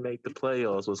and they didn't make the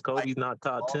playoffs, was Kobe not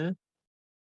top 10?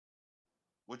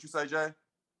 What'd you say, Jay?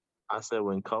 I said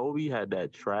when Kobe had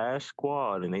that trash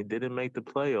squad and they didn't make the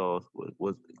playoffs,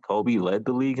 was Kobe led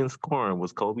the league in scoring?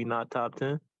 Was Kobe not top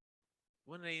 10?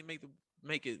 When they make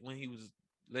it when he was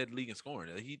led the league in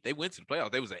scoring, they went to the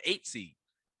playoffs. They was an 8 seed.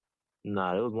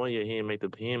 Nah, it was 1 year he didn't make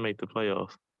the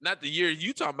playoffs. Not the year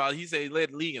you talking about. He said he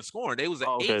led the league in scoring. They was an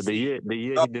Okay, 8 the year seed.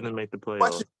 he didn't make the playoffs,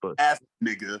 Question but ask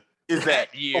nigga is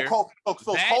that year.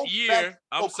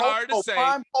 I'm sorry to say.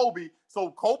 Prime Kobe.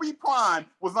 So Kobe Prime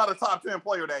was not a top 10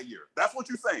 player that year. That's what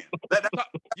you're saying.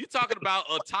 You talking about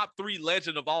a top 3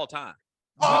 legend of all time.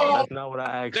 No, that's not what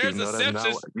I asked There's you. No,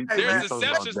 exceptions. There's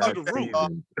exceptions to the rule.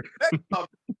 Season.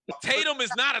 Tatum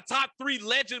is not a top 3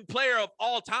 legend player of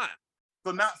all time.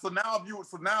 So now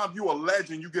if you a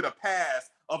legend, you get a pass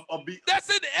of That's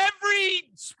in every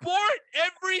sport,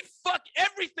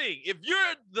 everything. If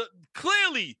you're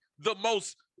clearly the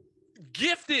most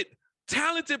gifted,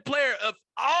 talented player of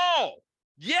all,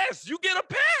 yes, you get a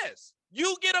pass.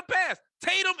 You get a pass.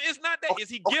 Tatum is not that. Is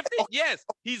he gifted? Yes,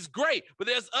 he's great. But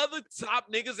there's other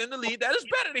top niggas in the league that is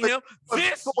better than him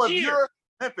this year.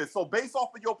 Memphis, so based off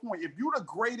of your point, if you're the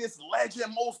greatest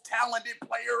legend, most talented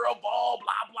player of all,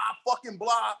 blah, blah, fucking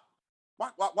blah,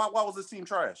 why was this team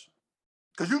trash?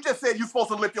 Because you just said you're supposed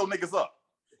to lift your niggas up.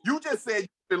 You just said you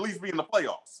should at least be in the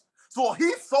playoffs. So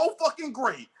he's so fucking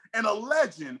great and a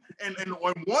legend and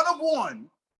one of one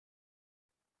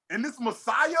and this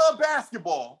messiah of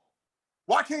basketball,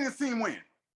 why can't his team win?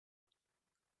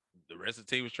 The rest of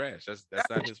the team was trash. That's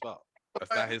not his fault.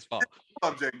 That's not his fault.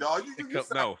 Subject, dog.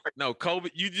 No, Kobe.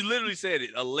 You literally said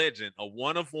it. A legend, a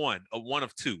one of one, a one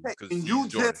of two. Because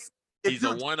he's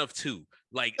a one of two,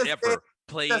 like ever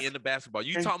play in the basketball.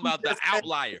 You talking about the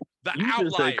outlier? You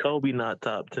should say Kobe not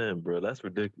top 10, bro. That's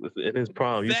ridiculous. In his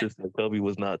prime, you should say Kobe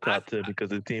was not top 10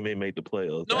 because his team ain't make the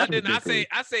playoffs. No, I didn't.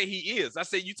 I say he is. I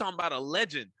say you talking about a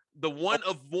legend, the one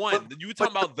of one. You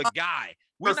talking about the guy.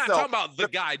 We're not talking about the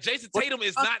guy. Jason Tatum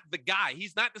is not the guy.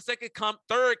 He's not the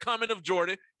third coming of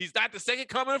Jordan. He's not the second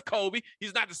coming of Kobe.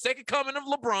 He's not the second coming of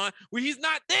LeBron. He's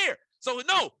not there. So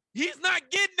no, he's not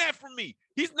getting that from me.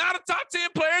 He's not a top 10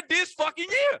 player this fucking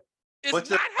year. It's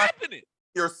not happening.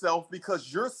 Yourself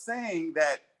because you're saying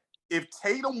that if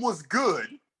Tatum was good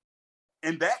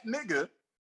and that nigga,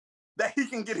 that he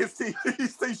can get his team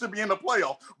should be in the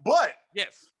playoff. But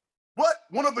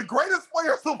one of the greatest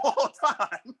players of all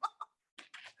time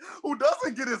who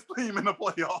doesn't get his team in the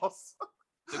playoffs.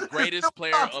 The greatest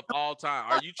player of all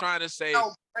time. Are you trying to say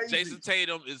Jason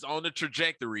Tatum is on the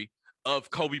trajectory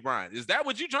of Kobe Bryant? Is that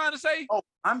what you're trying to say? Oh,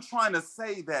 I'm trying to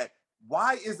say that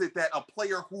why is it that a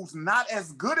player who's not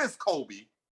as good as Kobe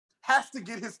has to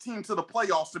get his team to the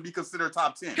playoffs to be considered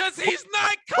top 10? Because he's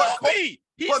not Kobe.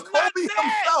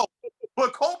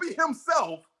 But Kobe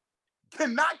himself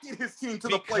cannot get his team to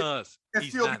the playoffs.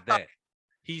 He's not that.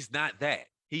 He's not that.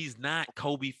 He's not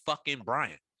Kobe fucking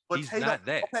Bryant. He's Tatum, not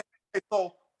that. Okay,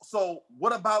 so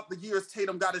what about the years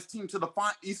Tatum got his team to the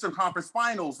Eastern Conference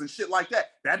Finals and shit like that?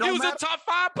 That don't matter. He was a top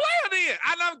 5 player then.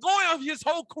 And I'm going off his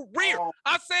whole career.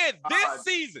 I said this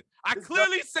season. I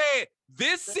clearly said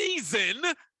this season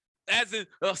as in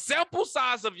a sample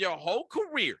size of your whole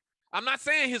career. I'm not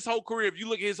saying his whole career. If you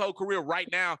look at his whole career right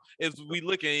now, as we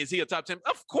looking, is he a top 10?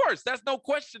 Of course, that's no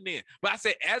question then. But I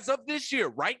said as of this year,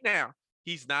 right now,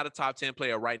 he's not a top 10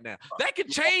 player right now. That could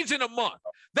change in a month.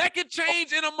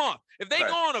 If they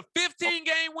go on a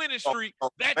 15-game winning streak,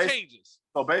 that changes.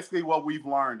 So basically what we've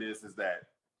learned is that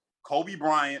Kobe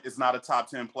Bryant is not a top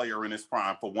 10 player in his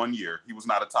prime for 1 year. He was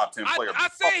not a top 10 player. I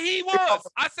said he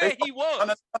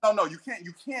was. No. You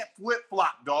can't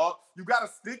flip-flop, dog. You got to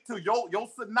stick to your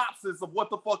synopsis of what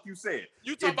the fuck you said.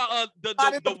 You talking about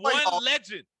the one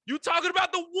legend. You talking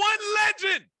about the one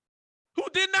legend who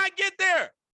did not get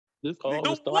there. This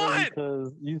all started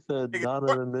because you said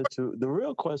Donovan Mitchell. The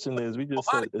real question is, we just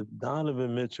said, is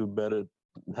Donovan Mitchell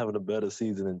having a better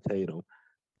season than Tatum?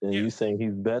 And you saying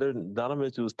he's better? Donovan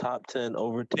Mitchell is top 10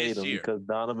 over Tatum because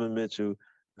Donovan Mitchell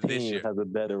has a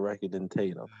better record than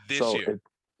Tatum. Hold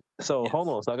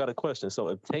on. So I got a question. So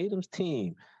if Tatum's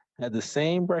team had the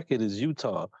same record as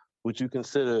Utah, would you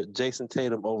consider Jason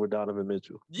Tatum over Donovan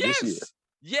Mitchell?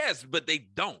 Yes, but they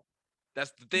don't.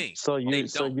 That's the thing.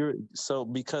 So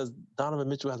because Donovan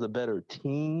Mitchell has a better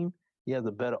team, he has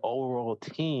a better overall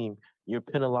team, you're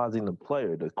penalizing the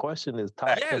player. The question is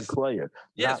top 10 player.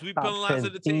 Yes, we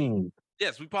penalizing the team.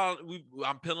 Yes,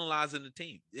 I'm penalizing the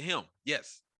team. Him.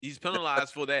 Yes. He's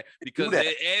penalized for that because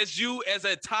as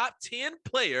a top 10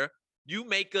 player, you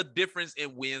make a difference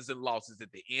in wins and losses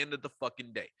at the end of the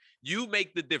fucking day. You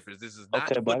make the difference. This is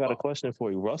not okay, but I got a question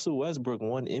for you. Russell Westbrook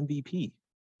won MVP.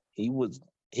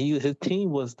 His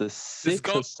team was the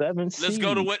 6th or 7th seed. Let's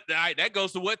go to that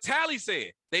goes to what Tally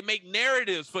said. They make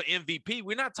narratives for MVP.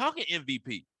 We're not talking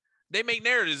MVP. They make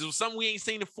narratives. It was something we ain't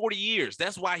seen in 40 years.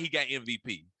 That's why he got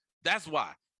MVP. That's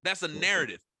why. That's a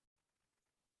narrative.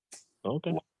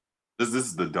 Okay. This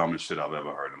is the dumbest shit I've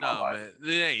ever heard in my No, life. man.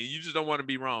 It ain't. You just don't want to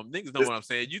be wrong. Niggas know what I'm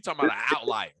saying. You talking about an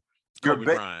outlier. You're Kobe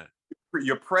Bryant.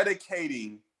 You're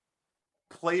predicating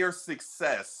player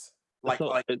success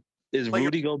is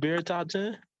Rudy Gobert top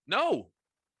 10? No,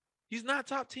 he's not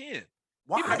top 10.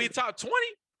 Why? He might be top 20.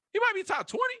 He might be top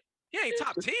 20. He ain't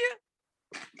top 10.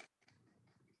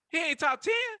 He ain't top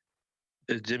 10.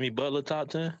 Is Jimmy Butler top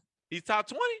 10? He's top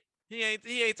 20. He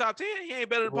ain't top 10. He ain't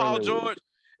better than Paul George.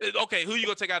 Okay, who you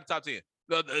gonna take out of the top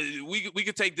 10? We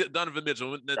could take Donovan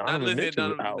Mitchell. Donovan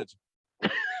Mitchell out.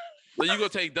 So you gonna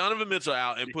take Donovan Mitchell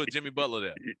out and put Jimmy Butler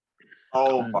there?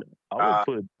 Oh, I would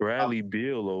put Bradley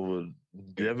Beal over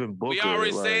Devin Booker.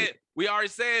 We already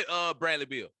said Bradley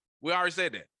Beal. We already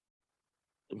said that.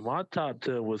 My top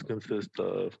 10 was consist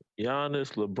of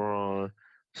Giannis, LeBron,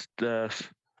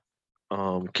 Steph,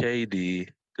 KD,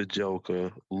 the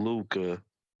Joker, Luka,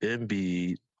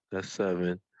 Embiid, that's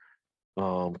 7.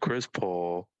 Chris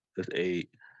Paul, that's 8.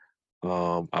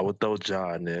 I would throw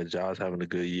Ja in there. Ja's having a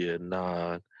good year,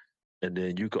 9. And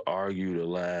then you could argue the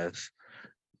last.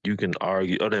 You can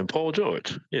argue. Oh, then Paul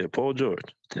George. Yeah, Paul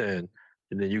George, 10.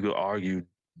 And then you could argue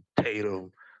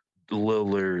Tatum,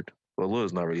 Lillard. Well,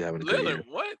 Lillard's not really having a good year. Lillard,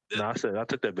 what? No, I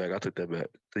took that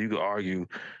back. So you could argue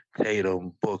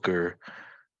Tatum, Booker,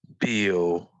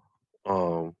 Beal.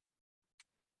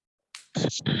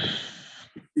 He's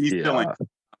still ain't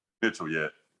Mitchell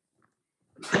yet.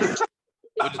 What'd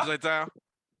you say, Tyler?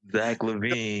 Zach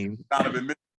LaVine. Donovan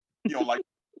Mitchell. You don't like.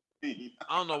 I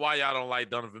don't know why y'all don't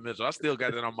like Donovan Mitchell. I still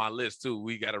got that on my list too.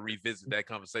 We got to revisit that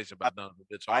conversation about Donovan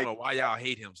Mitchell. I don't know why y'all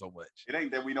hate him so much. It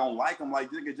ain't that we don't like him. Like,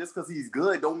 just because he's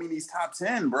good don't mean he's top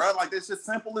 10, bro. Like, it's just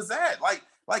simple as that. Like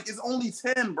it's only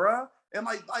 10, bro. And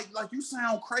like you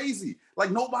sound crazy. Like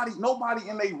nobody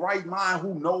in their right mind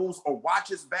who knows or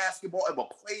watches basketball, ever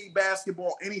played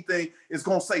basketball, anything is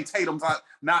gonna say Tatum's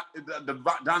not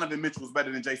Donovan Mitchell is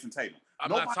better than Jason Tatum. I'm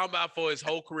not talking about for his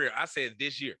whole career. I said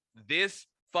this year. This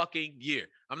fucking year.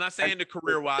 I'm not saying the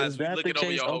career-wise. You're looking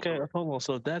over your whole career. Hold on.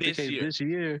 So if that's the case this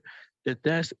year, if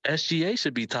that's SGA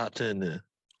should be top 10 then.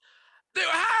 Dude,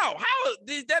 how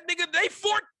did that nigga? They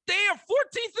are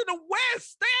 14th in the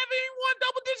West. They haven't even won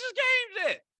double-digit games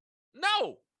yet.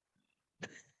 No,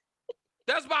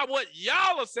 that's about what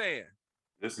y'all are saying.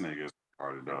 This nigga is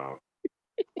retarded,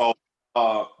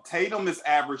 dog. Tatum is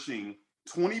averaging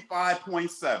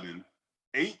 25.7,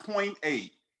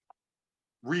 8.8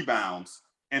 rebounds,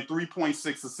 and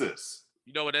 3.6 assists.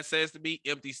 You know what that says to me?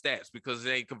 Empty stats, because it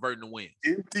ain't converting to wins.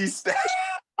 Empty stats.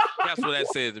 That's what that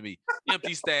says to me.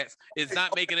 Empty stats. It's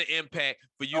not making an impact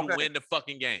for you to win the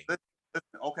fucking game.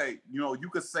 Okay, you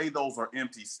could say those are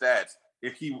empty stats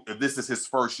if this is his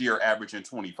first year averaging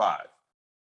 25.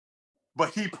 But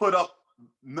he put up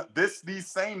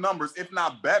these same numbers, if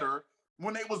not better,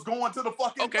 when they was going to the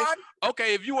fucking fight.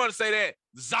 Okay, if you want to say that,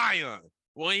 Zion,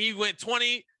 when he went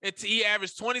 20, he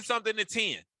averaged 20-something to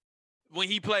 10 when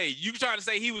he played. You trying to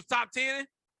say he was top 10?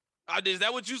 Is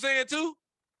that what you saying too?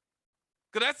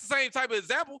 Because that's the same type of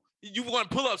example. You want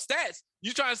to pull up stats.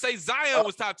 You trying to say Zion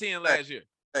was top 10 last year.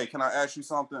 Hey, can I ask you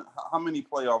something? How many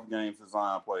playoff games has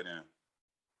Zion played in?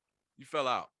 You fell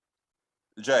out.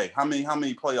 Jay, how many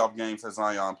playoff games has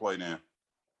Zion played in?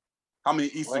 How many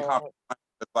Eastern Conference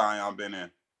has Zion been in?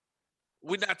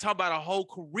 We're not talking about a whole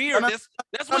career. That's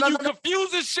when you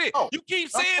confusing shit. You keep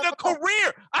saying a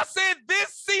career. I said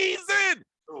this season.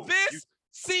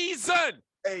 Season.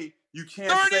 Hey, you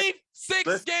can't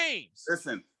 36 games.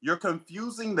 Listen, you're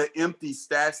confusing the empty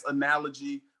stats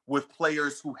analogy with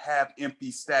players who have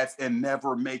empty stats and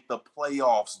never make the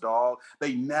playoffs, dog.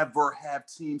 They never have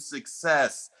team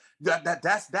success.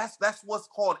 That's what's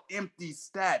called empty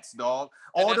stats, dog.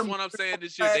 That's what I'm saying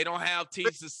this year. They don't have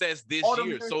team success this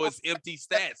year, so it's empty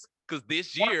stats because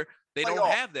this year they don't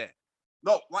have that.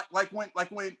 No, like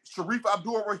when Sharif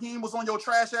Abdul-Rahim was on your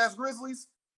trash ass Grizzlies.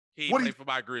 He played for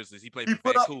my Grizzlies. He played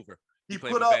for Vancouver. He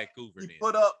put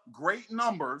up great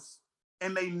numbers,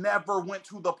 and they never went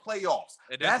to the playoffs.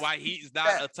 And that's why he's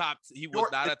not a top. He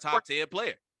was not a top 10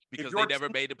 player because they never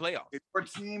made the playoffs. If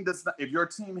your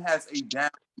team has a down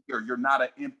year, you're not an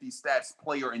empty stats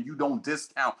player, and you don't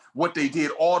discount what they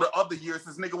did all the other years.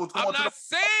 This nigga was going I'm not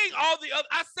saying all the other.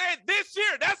 I said this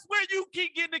year. That's where you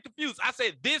keep getting it confused. I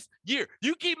said this year.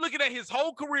 You keep looking at his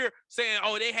whole career saying,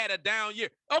 "Oh, they had a down year."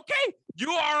 Okay,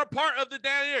 you are a part of the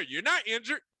down year. You're not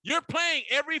injured. You're playing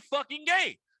every fucking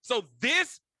game. So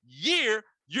this year,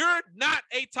 you're not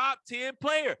a top 10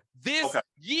 player. This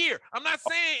year. I'm not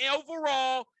saying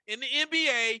overall in the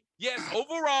NBA. Yes,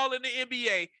 overall in the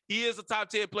NBA, he is a top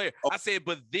 10 player. I said,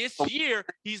 but this year,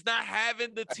 he's not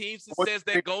having the team success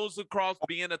that goes across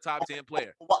being a top 10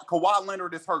 player. Kawhi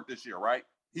Leonard is hurt this year, right?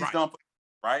 He's done,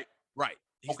 right? Right.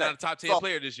 He's Okay, not a top 10 so-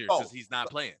 player this year so- because he's not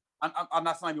playing.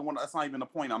 That's not even the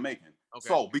point I'm making. Okay.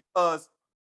 So because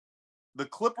the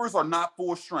Clippers are not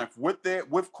full strength with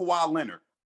Kawhi Leonard,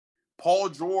 Paul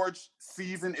George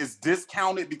season is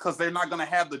discounted because they're not going to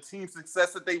have the team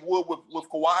success that they would with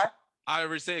Kawhi. I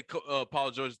already said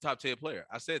Paul George is a top 10 player.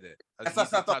 I said that. That's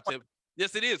He's not a the top 10.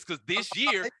 Yes, it is, because this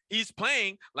year he's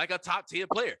playing like a top 10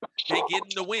 player. They're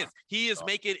getting the wins. He is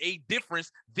making a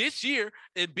difference this year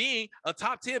in being a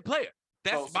top 10 player.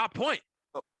 That's my point.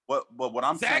 But what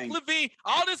I'm Zach saying, LaVine,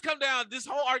 all this come down. This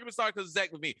whole argument started because of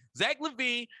Zach LaVine. Zach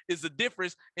LaVine is the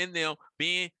difference in them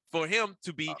being for him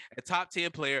to be a top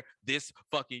 10 player this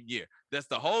fucking year. That's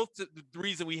the whole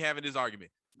reason we having this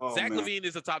argument. Zach LaVine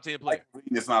is a top 10 player. Zach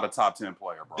LaVine is not a top 10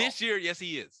 player, bro. This year, yes,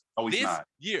 he is. No, he's this not.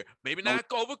 year, maybe No, not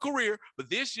over career, but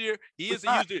this year he He's is.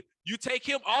 not. You take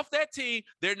him off that team,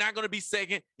 they're not going to be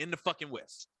second in the fucking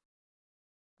West.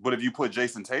 But if you put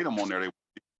Jason Tatum on there,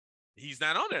 He's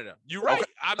not on there though. You're Okay, right.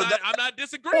 I'm so not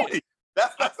disagreeing.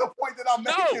 that's the point that I'm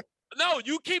making. No,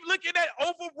 you keep looking at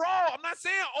overall. I'm not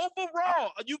saying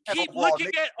overall. You keep Overall, looking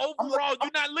nigga, at overall.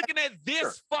 You're not looking at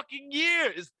this fucking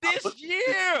year. It's this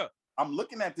year. I'm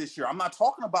looking at this year. I'm not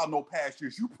talking about no past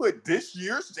years. You put this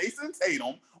year's Jason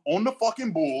Tatum on the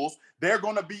fucking Bulls, they're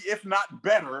going to be, if not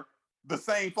better, the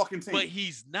same fucking team. But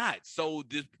he's not. So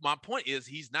my point is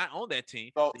he's not on that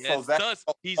team.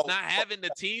 He's not having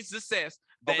the team success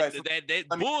that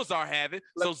Bulls are having.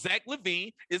 So Zach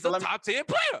LaVine is a top 10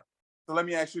 player. So let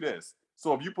me ask you this.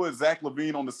 So if you put Zach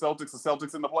LaVine on the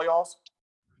Celtics in the playoffs?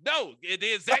 No,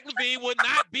 then Zach LaVine would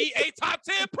not be a top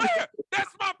 10 player. That's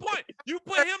my point. You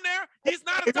put him there, he's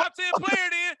not a top 10 player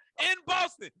then in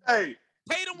Boston. Hey,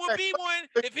 Tatum would be one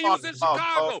if he was in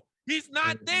Chicago. He's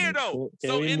not there though.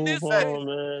 Can we move on,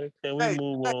 man? Can we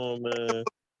move on, man?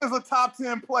 Is a top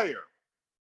 10 player,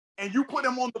 and you put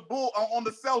him on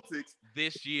the Celtics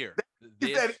this year.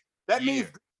 That means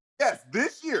yes,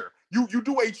 this year you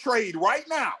do a trade right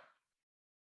now.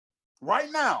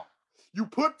 Right now, you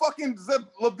put fucking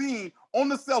LaVine on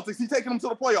the Celtics. He's taking them to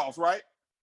the playoffs, right?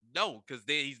 No, because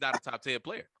then he's not a top 10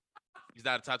 player. He's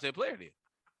not a top 10 player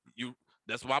then.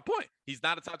 That's my point. He's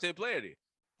not a top 10 player then.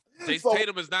 Jason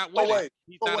Tatum is not winning.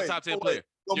 He's not a top 10 player.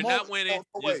 You're not winning.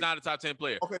 He's not a top 10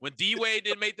 player. Okay. When D-Wade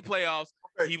didn't make the playoffs,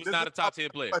 he was not a top 10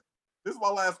 player. This is my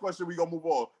last question. We're going to move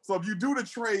on. So if you do the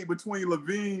trade between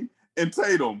LaVine and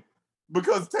Tatum,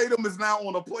 because Tatum is now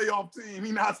on a playoff team,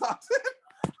 he's not top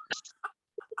 10.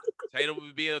 Tatum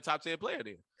would be a top 10 player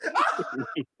then.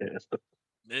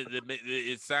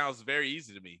 It sounds very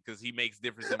easy to me because he makes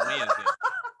difference in wins. Then.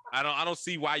 I don't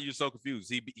see why you're so confused.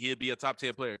 He'd be a top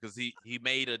 10 player because he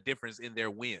made a difference in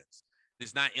their wins.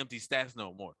 It's not empty stats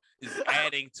no more. It's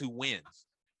adding to wins.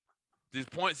 This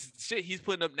points shit he's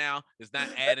putting up now is not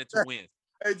adding to wins.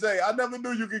 Hey Jay, I never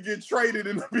knew you could get traded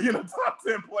into being a top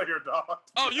 10 player, dog.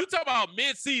 Oh, you talk about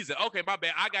mid-season. Okay, my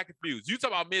bad. I got confused. You talk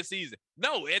about mid-season.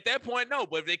 No, at that point, no.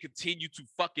 But if they continue to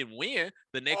fucking win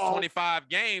the next 25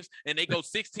 games and they go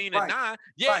 16-9,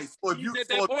 yes, right. So at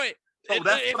that point. So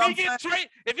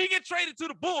if he get traded to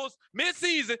the Bulls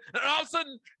mid-season, and all of a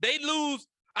sudden they lose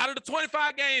out of the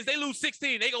 25 games, they lose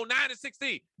 16. They go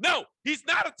 9-16. No, he's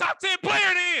not a top 10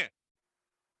 player then.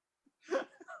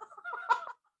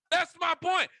 That's my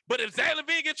point. But if Zach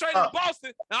LaVine get traded to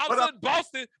Boston, and all of a sudden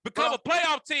Boston become a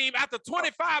playoff team after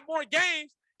 25 more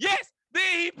games, yes,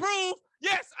 then he proved,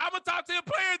 yes, I'm a top 10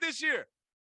 player this year.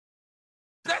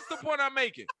 That's the point I'm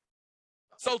making.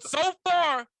 So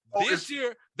far, this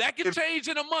year, that can change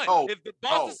in a month. If the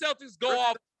Boston Celtics go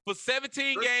off for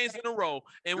 17 games in a row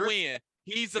and win,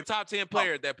 he's a top 10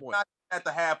 player at that point. Not at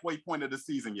the halfway point of the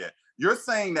season yet. You're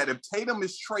saying that if Tatum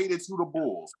is traded to the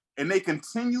Bulls and they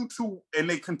continue to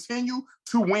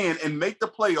win and make the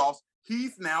playoffs,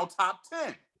 he's now top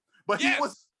 10. But he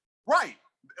was right.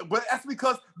 But that's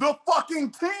because the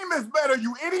fucking team is better,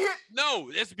 you idiot. No,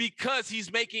 it's because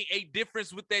he's making a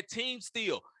difference with that team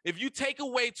still. If you take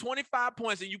away 25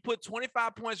 points and you put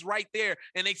 25 points right there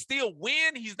and they still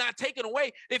win, he's not taking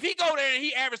away. If he go there and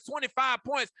he averaged 25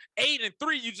 points, 8 and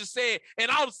 3, you just said,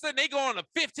 and all of a sudden they go on a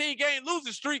 15-game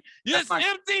losing streak, just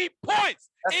empty points.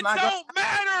 It don't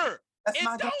matter. It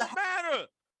don't matter.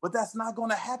 But that's not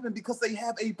going to happen because they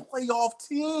have a playoff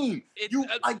team. You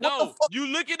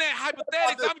looking at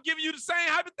hypothetics. I'm giving you the same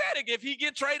hypothetical. If he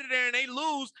get traded there and they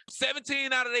lose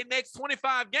 17 out of their next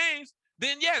 25 games,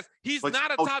 then yes, he's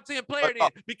not a top 10 player then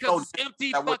because it's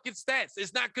empty fucking stats.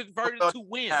 It's not converted to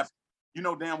wins. You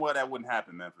know damn well that wouldn't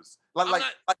happen, Memphis.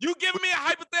 You giving me a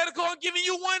hypothetical, I'm giving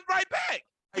you one right back.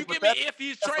 You give me if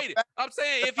he's traded. I'm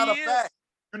saying if he is.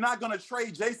 You're not going to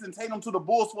trade Jason Tatum to the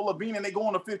Bulls for LaVine and they go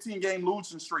on a 15-game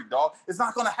losing streak, dog. It's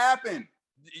not going to happen.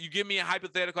 You give me a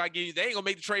hypothetical, I give you. They ain't gonna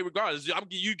make the trade regardless.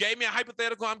 You gave me a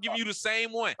hypothetical, I'm giving you the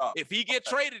same one. If he get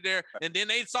traded there and then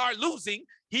they start losing,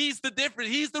 he's the difference.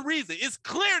 He's the reason. It's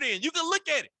clear then. You can look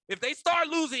at it. If they start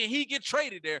losing and he get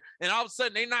traded there, and all of a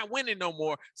sudden they're not winning no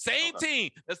more, same team.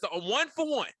 That's the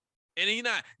 1-for-1, and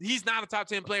he's not a top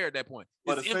 10 player at that point.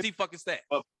 It's empty fucking stat.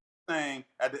 But saying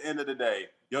at the end of the day,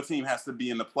 your team has to be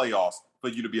in the playoffs for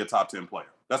you to be a top 10 player.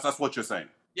 That's what you're saying.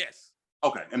 Yes.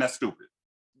 Okay, and that's stupid.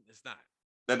 It's not.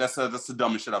 That's the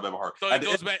dumbest shit I've ever heard. So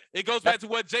it goes back to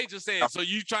what Jay just said. So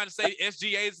you trying to say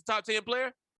SGA is a top 10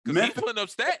 player? Because he's putting up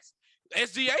stats.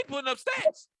 SGA putting up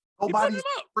stats.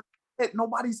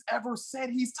 Nobody's ever said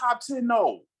he's top 10,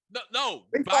 no. No.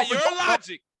 By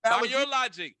your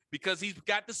logic, because he's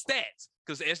got the stats.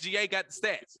 Because SGA got the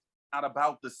stats. Not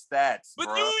about the stats. But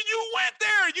bruh. you went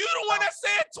there. You the one that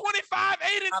said 25,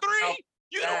 8, and 3.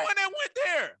 You the one that went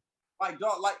there. Like,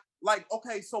 dog, like,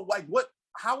 okay, so like what?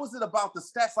 How is it about the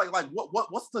stats? Like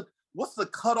what's the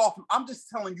cutoff? I'm just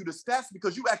telling you the stats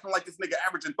because you acting like this nigga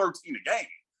averaging 13 a game.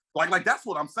 Like that's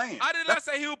what I'm saying. I did not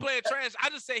say he was playing trash. I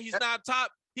just say he's not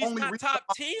top. He's not top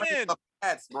 10.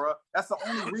 Stats, bro. That's the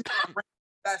only reason I'm bringing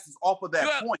stats is off of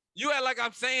that point. You act like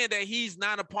I'm saying that he's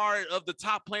not a part of the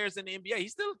top players in the NBA.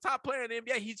 He's still a top player in the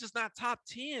NBA. He's just not top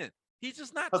 10. He's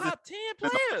just not top 10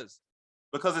 players.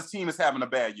 Because his team is having a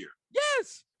bad year.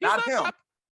 Yes. Not him.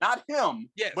 Not him.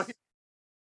 Yes. But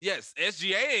yes.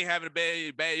 SGA ain't having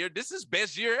a bad year. This is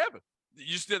best year ever.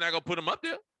 You still not gonna put him up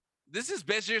there? This is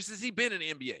best year since he's been in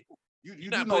the NBA. You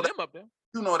not put him up there.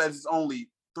 You know that there's only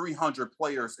 300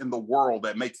 players in the world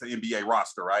that makes an NBA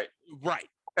roster, right? Right.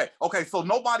 Okay. So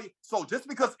just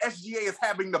because SGA is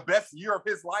having the best year of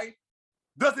his life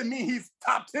doesn't mean he's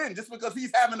top 10 just because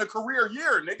he's having a career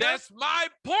year, nigga. That's my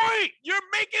point. You're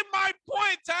making my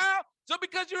point, Tal. Just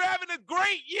because you're having a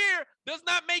great year does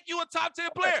not make you a top 10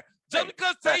 player. Just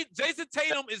because Jason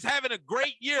Tatum is having a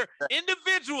great year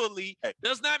individually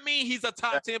does not mean he's a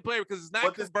top 10 player because it's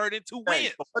not converted to wins.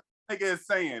 So what the nigga is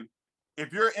saying,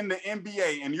 if you're in the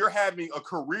NBA and you're having a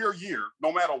career year,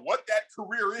 no matter what that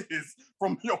career is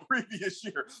from your previous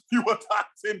year, you a top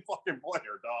 10 fucking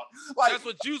player, dog. Like, that's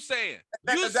what you saying.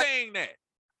 You saying that.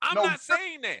 I'm not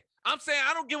saying that. I'm saying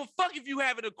I don't give a fuck if you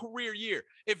having a career year.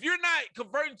 If you're not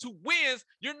converting to wins,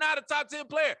 you're not a top 10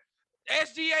 player.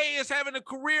 SGA is having a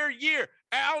career year.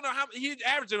 I don't know how he's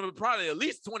averaging probably at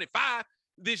least 25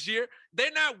 this year.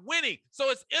 They're not winning. So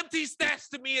it's empty stats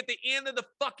to me at the end of the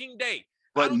fucking day.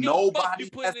 But nobody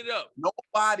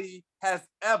has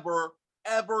ever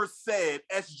said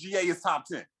SGA is top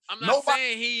 10. I'm not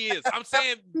saying he is. I'm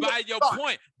saying by your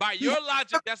point, by your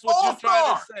logic, that's what you're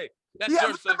trying to say. That's your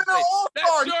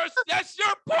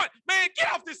point. Man,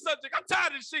 get off this subject. I'm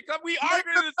tired of this shit. We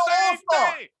arguing the same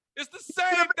thing. It's the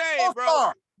same thing,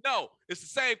 bro. No, it's the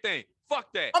same thing.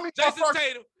 Fuck that. Jason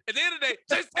Tatum, at the end of the day,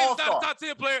 Jason Tatum's not a top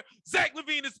 10 player. Zach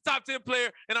LaVine is a top 10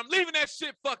 player, and I'm leaving that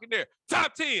shit fucking there.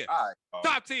 Top 10.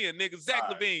 Top 10, nigga. Zach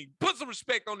LaVine. Put some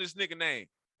respect on this nigga name.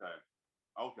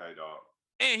 Okay, dog.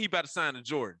 And he about to sign to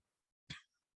Jordan.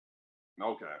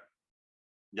 Okay.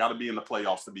 You got to be in the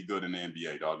playoffs to be good in the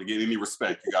NBA, dog. To get any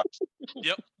respect, you got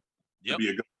Yep. to be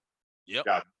a good. Yep.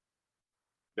 Got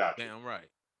you. Damn right.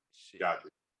 Shit. Got you.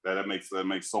 That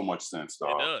makes so much sense,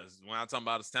 dog. It does. When I'm talking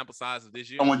about the sample size of this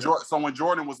year. So when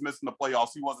Jordan was missing the playoffs,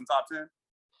 he wasn't top 10?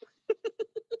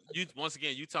 You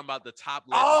talking about the top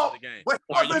level of the game. Wait,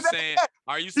 are you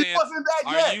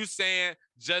saying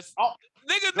just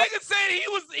nigga saying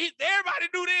everybody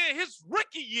knew then his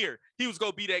rookie year he was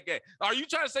gonna be that guy. Are you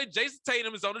trying to say Jason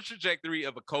Tatum is on the trajectory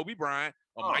of a Kobe Bryant,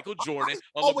 a Michael Jordan,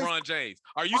 or LeBron James?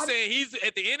 Are you saying he's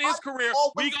at the end of his career,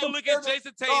 we gonna look at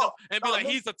Jason Tatum and be like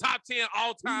he's a top 10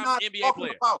 all-time NBA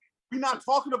player? We're not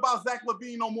talking about Zach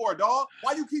LaVine no more, dog.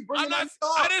 Why you keep bringing that up?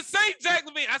 I didn't say Zach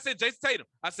LaVine. I said Jason Tatum.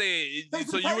 I said,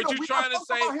 so what you trying to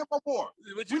say?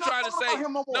 What you trying to say?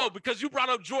 No, because you brought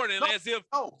up Jordan as if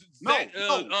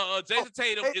Jason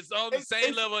Tatum is on the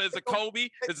same level as a Kobe,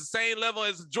 is the same level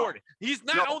as a Jordan. He's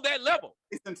not on that level.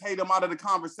 Jason Tatum out of the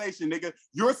conversation, nigga.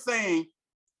 You're saying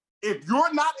if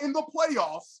you're not in the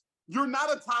playoffs, you're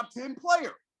not a top 10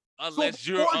 player. Unless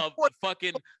you're a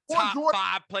fucking top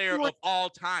 5 player of all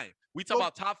time. We talk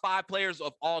about top 5 players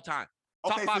of all time.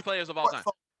 Top 5 players of all time.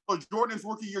 So Jordan's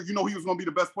rookie year, you know he was going to be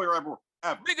the best player ever.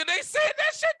 Nigga, they said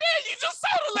that shit there. You just saw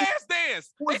The Last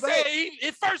Dance. They said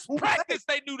in first practice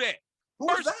they knew that.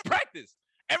 First practice.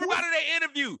 Everybody they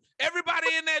interviewed, everybody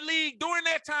in that league during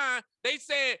that time, they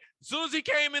said as soon as he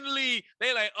came in the league,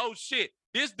 they like, oh shit,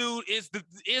 this dude is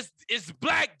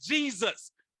Black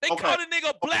Jesus. They call the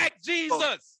nigga Black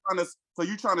Jesus. So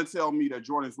you trying to tell me that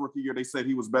Jordan's rookie year, they said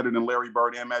he was better than Larry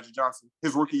Bird and Magic Johnson?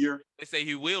 His rookie year? They say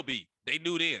he will be. They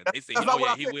knew then. They said, That's not oh what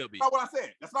yeah, I he said. will be. That's not what I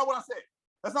said. That's not what I said.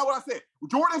 That's not what I said.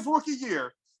 Jordan's rookie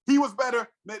year, he was better.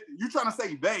 You trying to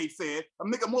say they said?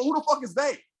 Nigga, who the fuck is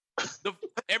they?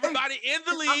 Everybody in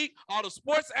the league, all the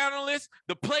sports analysts,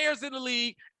 the players in the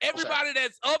league, everybody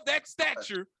that's of that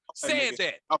stature said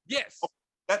that. Yes.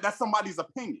 That's somebody's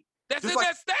opinion. That's just in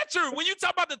that stature. When you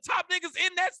talk about the top niggas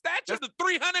in that stature, the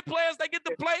 300 players they get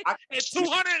to play, and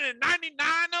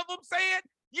 299 of them said,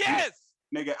 yes.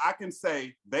 Nigga, I can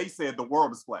say they said the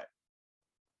world is flat.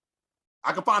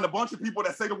 I can find a bunch of people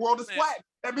that say the world is flat.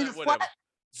 That means it's flat.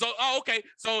 So, okay.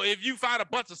 So if you find a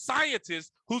bunch of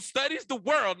scientists who studies the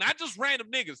world, not just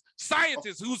random niggas,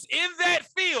 scientists who's in that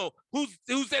field,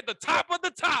 who's at the top of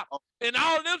the top, and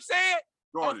all of them said,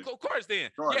 Jordan, of course then.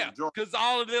 Jordan, yeah, because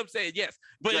all of them said yes.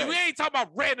 But we ain't talking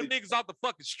about random niggas off the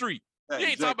fucking street. You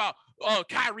ain't talking about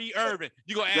Kyrie Irving.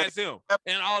 You gonna ask him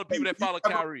and all the people that follow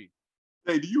Kyrie.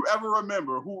 Hey, do you ever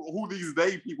remember who these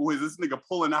they people is? This nigga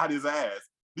pulling out his ass.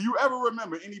 Do you ever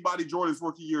remember anybody Jordan's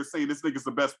rookie year saying this nigga's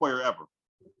the best player ever?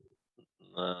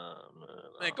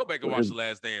 Man, go back and watch The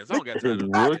Last Dance. I don't got his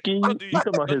time. rookie. You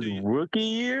talking about his rookie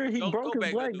year? He broke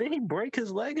his leg. Did he break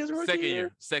his leg his rookie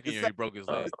year? Second year, he broke his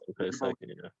leg. Okay, second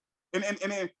year. And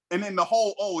then the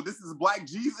whole this is Black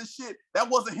Jesus shit. That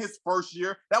wasn't his first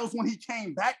year. That was when he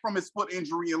came back from his foot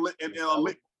injury and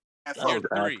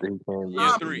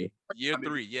Year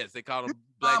three. Yes, they called him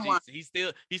Black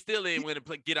Jesus. He still didn't win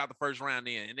and get out the first round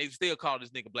in, and they still call this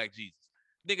nigga Black Jesus.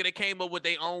 Nigga, they came up with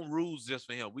their own rules just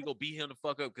for him. We gonna beat him the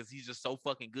fuck up because he's just so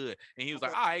fucking good. And he was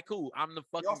like, all right, cool. I'm the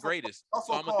fucking greatest.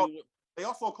 They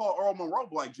also call Earl Monroe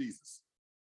Black Jesus.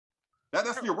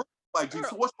 That's the original Black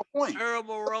Jesus. So what's the point? Earl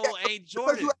Monroe ain't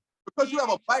Jordan. Because you have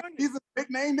a Black Jesus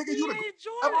big name, nigga. He ain't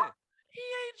Jordan. He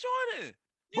ain't Jordan.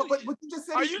 But you just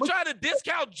said. Are you trying to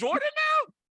discount Jordan now?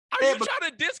 Are you trying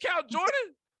to discount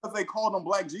Jordan? Because they called him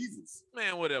Black Jesus.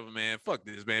 Man, whatever, man. Fuck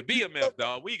this, man. BMF,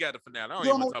 dog. We got the finale. I don't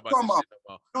even want to talk about this shit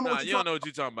no more. Nah, you don't know what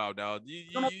you're talking about, dog.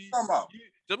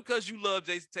 Just because you love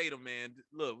Jason Tatum, man.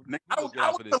 Look, I don't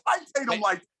like Tatum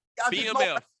like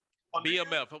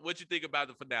BMF. What you think about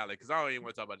the finale? Because I don't even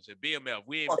want to talk about this shit. BMF.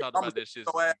 We ain't talked about this shit.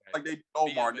 Like they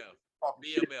Omar.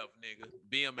 BMF, nigga.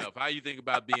 BMF. How you think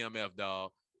about BMF,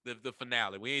 dog? The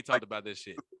finale. We ain't talked about this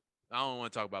shit. I don't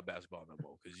want to talk about basketball no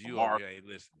more because you over here ain't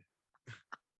listening.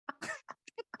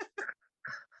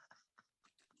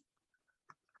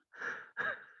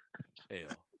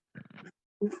 Hell.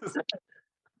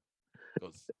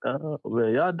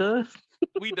 Man, y'all done?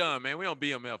 We done, man. We on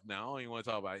BMF now. I don't even want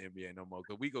to talk about NBA no more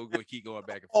because we go keep going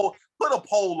back and forth. Put a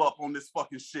poll up on this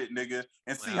fucking shit, nigga,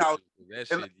 and see how that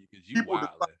shit because you people wild.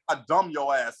 How dumb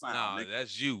your ass sound. Nah, nigga.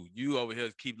 That's you. You over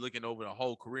here keep looking over the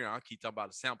whole career. I keep talking about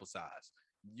the sample size.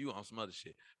 You on some other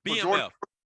shit. BMF.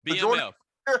 BMF.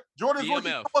 Jordan's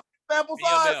BMF. Sample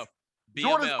size.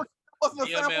 BMF. Wasn't a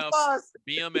sample size.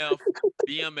 BMF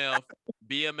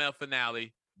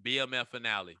finale. BMF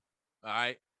finale. All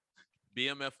right.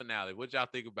 BMF finale. What y'all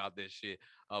think about this shit?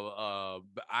 I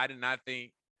did not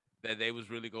think that they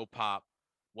was really gonna pop.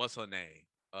 What's her name?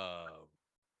 Fuck.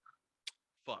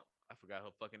 I forgot her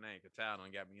fucking name. Katal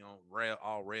done got me on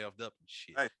all revved up and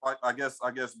shit. Hey, I guess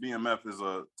BMF is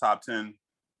a top 10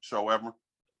 show ever.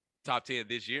 Top 10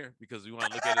 this year because we want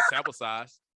to look at the sample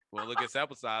size. We want to look at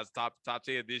sample size. Top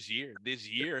 10 this year. This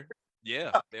year,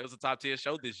 yeah, there was a top 10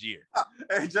 show this year.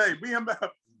 Hey Jay,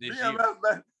 BMF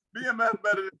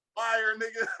better than Fire,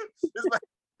 nigga. It's like,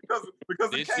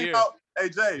 because it came out. Hey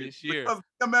Jay, this year. Because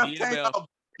BMF came out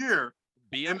here.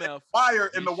 BMF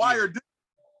and the Wire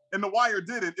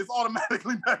did it. It's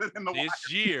automatically better than the Wire. This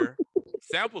year,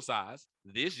 sample size.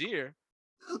 This year,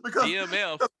 because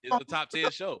BMF is the top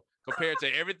 10 show compared to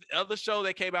every other show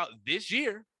that came out this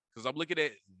year. Because I'm looking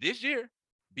at this year,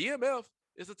 BMF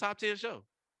is the top 10 show.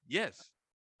 Yes.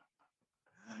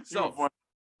 So funny,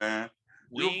 man.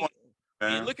 We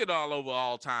look at all over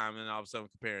all time and all of a sudden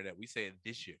comparing that. We said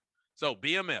this year. So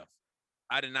BMF,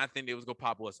 I did not think they was gonna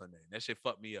pop what's her name. That shit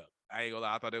fucked me up. I ain't gonna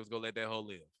lie. I thought they was gonna let that hoe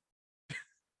live.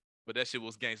 But that shit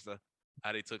was gangster.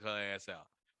 How they took her ass out.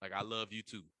 Like, I love you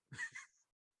too.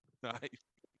 All right.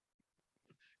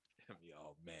 Me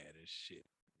all mad as shit.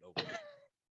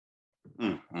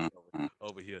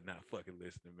 Over here not fucking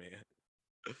listening, man.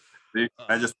 See,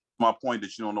 I just my point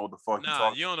that you don't know what the fuck you're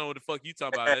talking. You don't know what the fuck you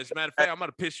talking about. As a matter of fact, I'm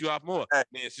gonna piss you off more.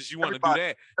 Man, since you want to do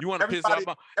that, you want to piss off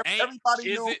more.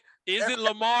 Is it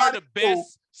Lamar the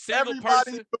best single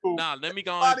person? Nah, let me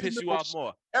go on and piss you off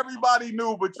more. Everybody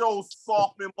knew, but your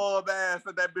soft and love ass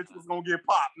that bitch was gonna get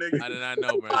popped, nigga. I did not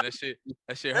know, man. That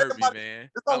shit hurt me,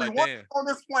 man. There's only one on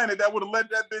this planet that would have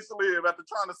let that bitch live after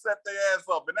trying to set their ass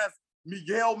up, and that's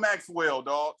Miguel Maxwell,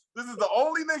 dog. This is the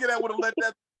only nigga that would have let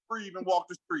that breathe and walk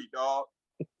the street, dog.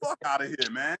 Fuck out of here,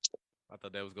 man. I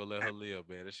thought that was gonna let her live,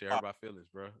 man. That shit hurt my feelings,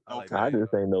 bro. I like I that.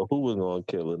 just ain't know who was gonna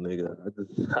kill a nigga.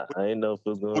 I ain't know if it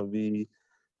was gonna be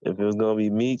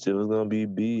Meech, it was gonna be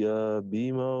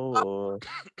BMO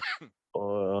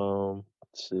or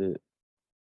shit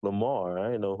Lamar.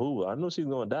 I ain't know who. I know she's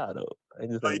gonna die though. I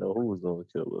just ain't know who was gonna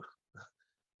kill her.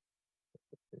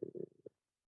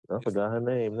 I forgot her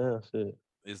name now. Shit.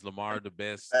 Is Lamar the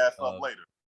best? Ass up later.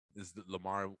 Is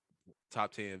Lamar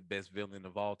top 10 best villain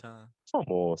of all time? Come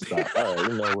on, stop. All right,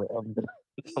 you know what? I'm done.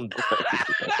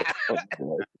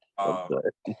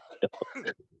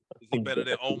 Is he better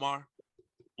than Omar?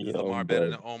 Is Lamar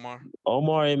better than Omar?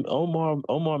 Omar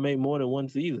made more than one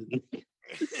season.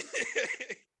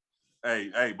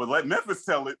 Hey, but let Memphis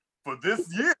tell it for this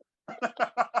year.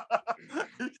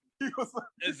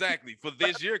 Exactly for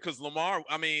this year, because Omar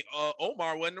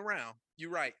wasn't around.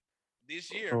 You're right.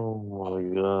 This year. Oh my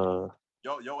god.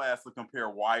 Yo ass to compare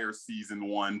Wire season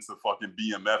 1 to fucking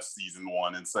BMF season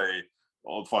 1 and say,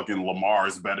 oh, fucking Lamar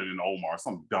is better than Omar.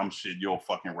 Some dumb shit. You'll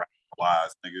fucking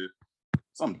rationalize, nigga.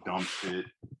 Some dumb shit.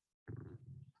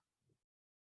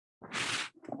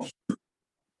 Oh,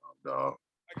 dog.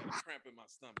 I got a cramp in my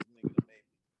stomach, nigga.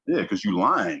 Yeah, because you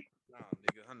lying. Nah,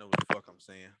 nigga, I know what the fuck I'm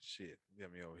saying. Shit,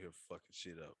 get me over here fucking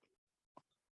shit up.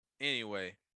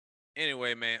 Anyway,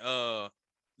 man.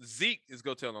 Zeke is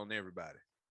go tell on everybody.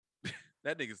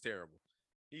 That nigga's terrible.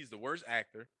 He's the worst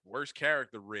actor, worst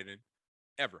character written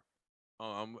ever.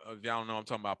 If y'all don't know, I'm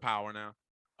talking about Power now.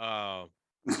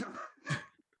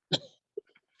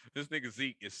 This nigga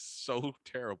Zeke is so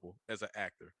terrible as an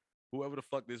actor. Whoever the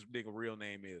fuck this nigga real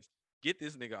name is, get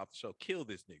this nigga off the show. Kill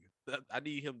this nigga. I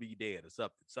need him to be dead or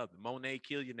something. Something. Monet,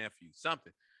 kill your nephew.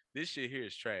 Something. This shit here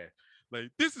is trash.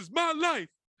 Like, this is my life.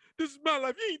 This is my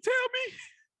life. You ain't tell me.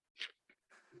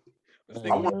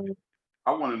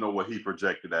 I want to know what he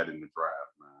projected at in the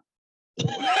draft,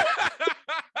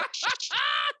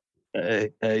 man.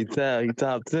 Hey, Tal, he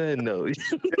top 10 though.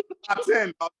 Top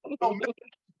 10. No,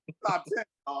 top 10.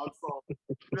 So,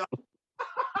 yeah.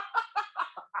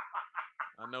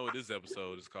 I know what this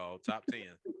episode is called. Top 10.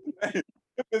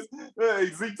 Hey,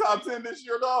 Zeke top 10 this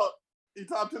year, dog. He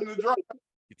top 10 in the draft.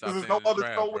 There's no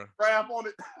other show with draft on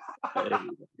it.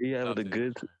 He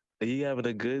having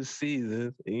a good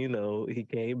season. You know, he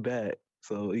came back.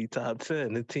 So he top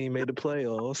 10. The team made the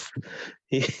playoffs.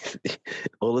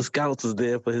 All the scouts was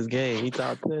there for his game. He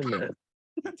top 10 now.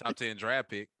 Top 10 draft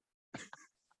pick.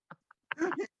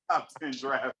 Top 10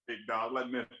 draft pick, dog. Let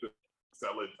me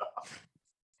sell it, dog.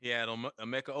 He had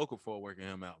Emeka Okafor working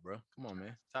him out, bro. Come on,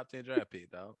 man. Top 10 draft pick,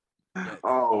 dog. Yeah.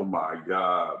 Oh my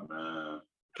God, man.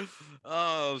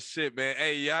 Oh shit, man.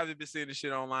 Hey, y'all been seeing this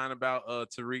shit online about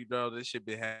Tariq, though. This shit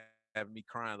been having me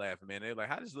crying laughing, man. They're like,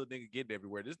 how does this little nigga get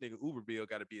everywhere? This nigga Uber bill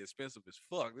gotta be expensive as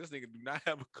fuck. This nigga do not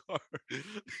have a car.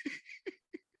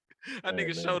 That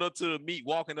nigga showed up to the meet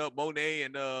walking up Monet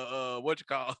and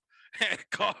had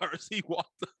cars. He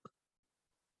walked up.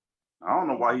 I don't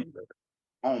know why he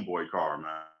homeboy car,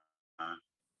 man.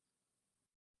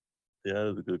 Yeah,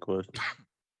 that's a good question.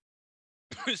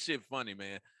 This shit funny,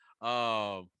 man.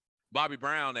 Bobby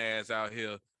Brown ass out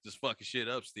here just fucking shit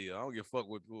up still. I don't give a fuck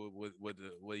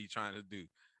what you trying to do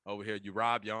over here. You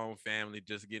rob your own family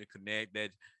just to get a connect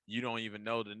that you don't even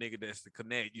know the nigga that's the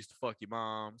connect used to fuck your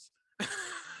moms.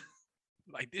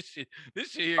 Like this shit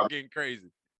here getting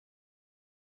crazy.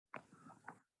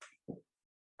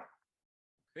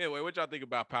 Anyway, what y'all think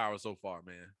about Power so far,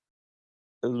 man?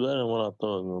 It's better than what I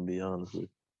thought it was gonna be, honestly.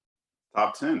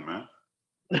 Top 10, man.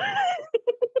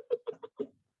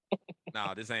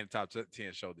 Nah, this ain't a top 10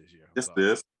 show this year. This.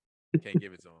 Can't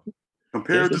give it to him.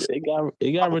 Compared to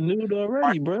it got renewed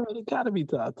already, bro. It gotta be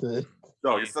top 10.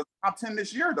 No, it's a top 10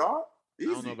 this year, dog. Easy.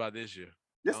 I don't know about this year.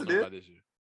 Yes, it is.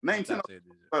 Name 10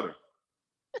 better.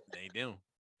 Ain't them.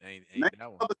 Ain't that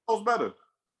one. Other shows better.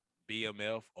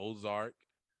 BMF, Ozark.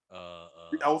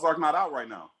 Ozark not out right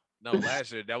now. No,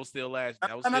 last year. That was still last.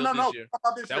 That was still this year.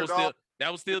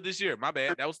 That was still this year. My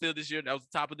bad. That was still this year. That was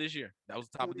the top of this year. That was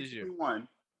the top of this year.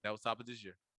 That was top of this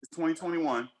year. It's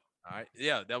 2021. All right.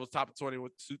 Yeah, that was top of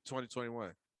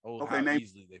 2021. Oh, okay, how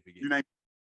easily they forget. You name.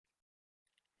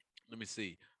 Let me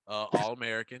see. All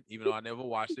American, even though I never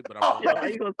watched it, but I'm Why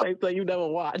you gonna say so you never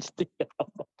watched it?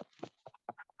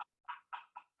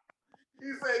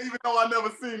 He said, even though I never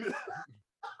seen it.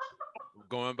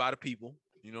 Going by the people,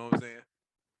 you know what I'm saying?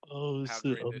 Oh, how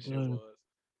shit, great that shit was.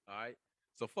 All right.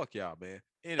 So fuck y'all, man.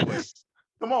 Anyway.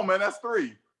 Come on, man. That's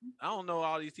 3. I don't know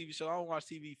all these TV shows. I don't watch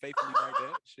TV faithfully like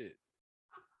that. Shit.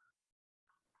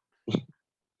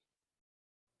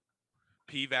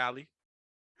 P Valley.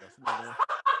 That's another one.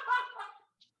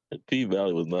 P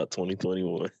Valley was not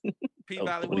 2021. P was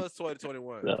Valley 20 was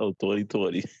 2021. That was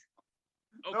 2020. Okay,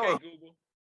 No. Google.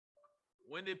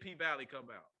 When did P Valley come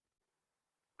out?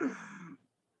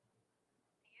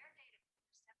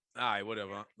 All right,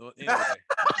 whatever. Well, anyway,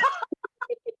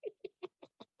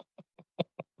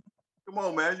 Come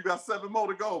on, man. You got 7 more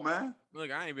to go, man.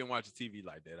 look, I ain't been watching TV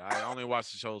like that. I only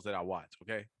watch the shows that I watch.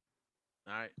 Okay,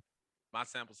 all right. My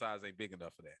sample size ain't big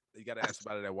enough for that. You got to ask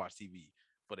somebody that watch TV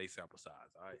for their sample size.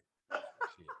 All right.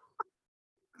 Shit.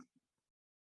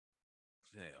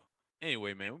 Hell.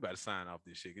 Anyway, man, we about to sign off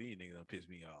this shit. 'Cause these niggas done piss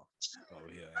me off over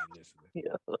here. I ain't listening.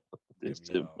 Yeah, this Get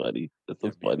me shit off. funny. This Get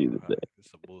was me funny off. today. It's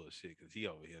some bullshit because he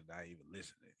over here not even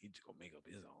listening. He just gonna make up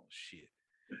his own shit.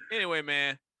 Anyway,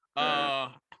 man,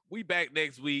 we back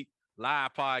next week.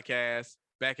 Live podcast.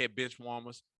 Back at Bench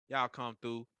Warmers. Y'all come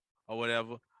through or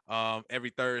whatever.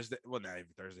 Every Thursday. Well, not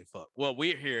every Thursday. Fuck. Well,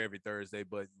 we're here every Thursday,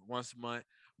 but once a month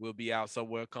we'll be out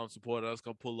somewhere. Come support us.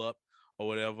 Come pull up or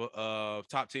whatever.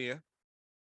 Top 10.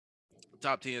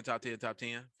 Top 10.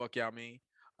 Fuck y'all mean.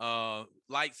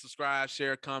 Like, subscribe,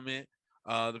 share, comment.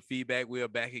 The feedback, we are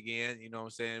back again. You know what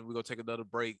I'm saying? We're gonna take another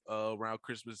break around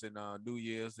Christmas and New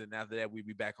Year's, and after that, we'll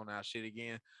be back on our shit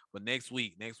again. But next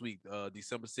week,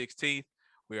 December 16th,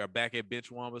 we are back at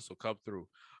Benchwarmers, so come through.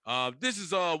 This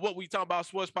is What We Talk About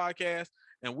Sports podcast,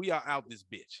 and we are out this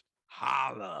bitch.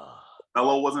 Holla.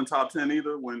 Melo wasn't top 10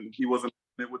 either when he wasn't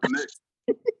with the Knicks.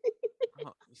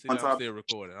 See, I'm still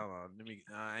recording. Hold on.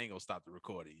 I ain't gonna stop the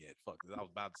recording yet. Fuck, I was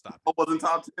about to stop. Melo wasn't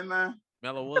top 10, man.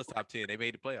 Melo was top 10. They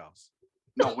made the playoffs.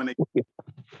 No, when they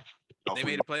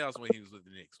made the playoffs when he was with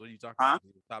the Knicks. What are you talking about?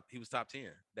 He was top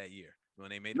 10 that year when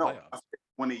they made the playoffs.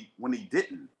 When he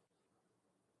didn't.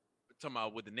 Talking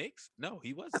about with the Knicks? No,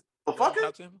 he wasn't. The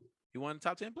fucker? He wasn't a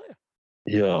top 10 player.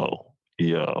 Yo.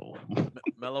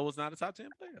 Melo was not a top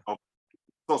 10 player. Okay.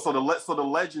 So the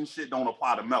legend shit don't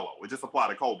apply to Melo. It just apply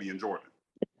to Kobe and Jordan.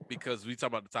 Because we talk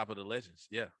about the top of the legends.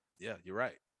 Yeah, you're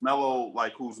right. Melo,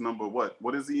 like, who's number what?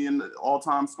 What is he in the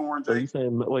all-time scoring, Jake? You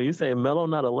saying Melo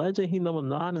not a legend? He number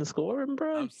 9 in scoring,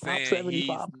 bro? I'm saying top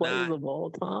 75 players of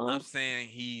all time? I'm saying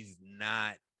he's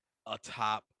not a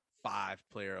top 5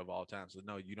 player of all time. So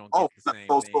no, you don't get the same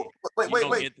thing.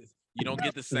 Wait. You don't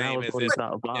get the same as if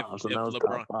LeBron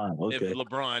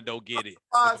don't get it.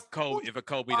 If a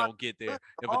Kobe don't get there.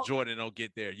 If a Jordan don't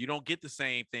get there. You don't get the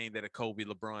same thing that a Kobe,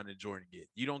 LeBron, and Jordan get.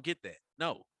 You don't get that.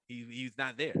 No, he's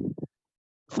not there.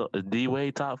 So is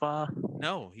D-Wade top 5?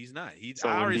 No, he's not.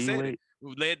 I already said it.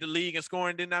 Led the league in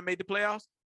scoring, did not make the playoffs,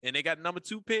 and they got number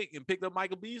 2 pick and picked up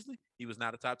Michael Beasley. He was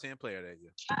not a top 10 player that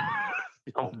year.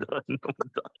 I'm done.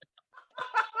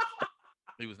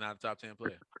 He was not a top 10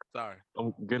 player. Sorry.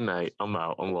 Good night. I'm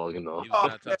out. I'm logging off. He was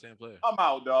not a top 10 player. I'm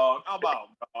out, dog. I'm out, dog.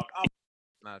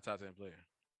 Not a top 10 player.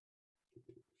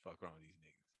 Fuck wrong with these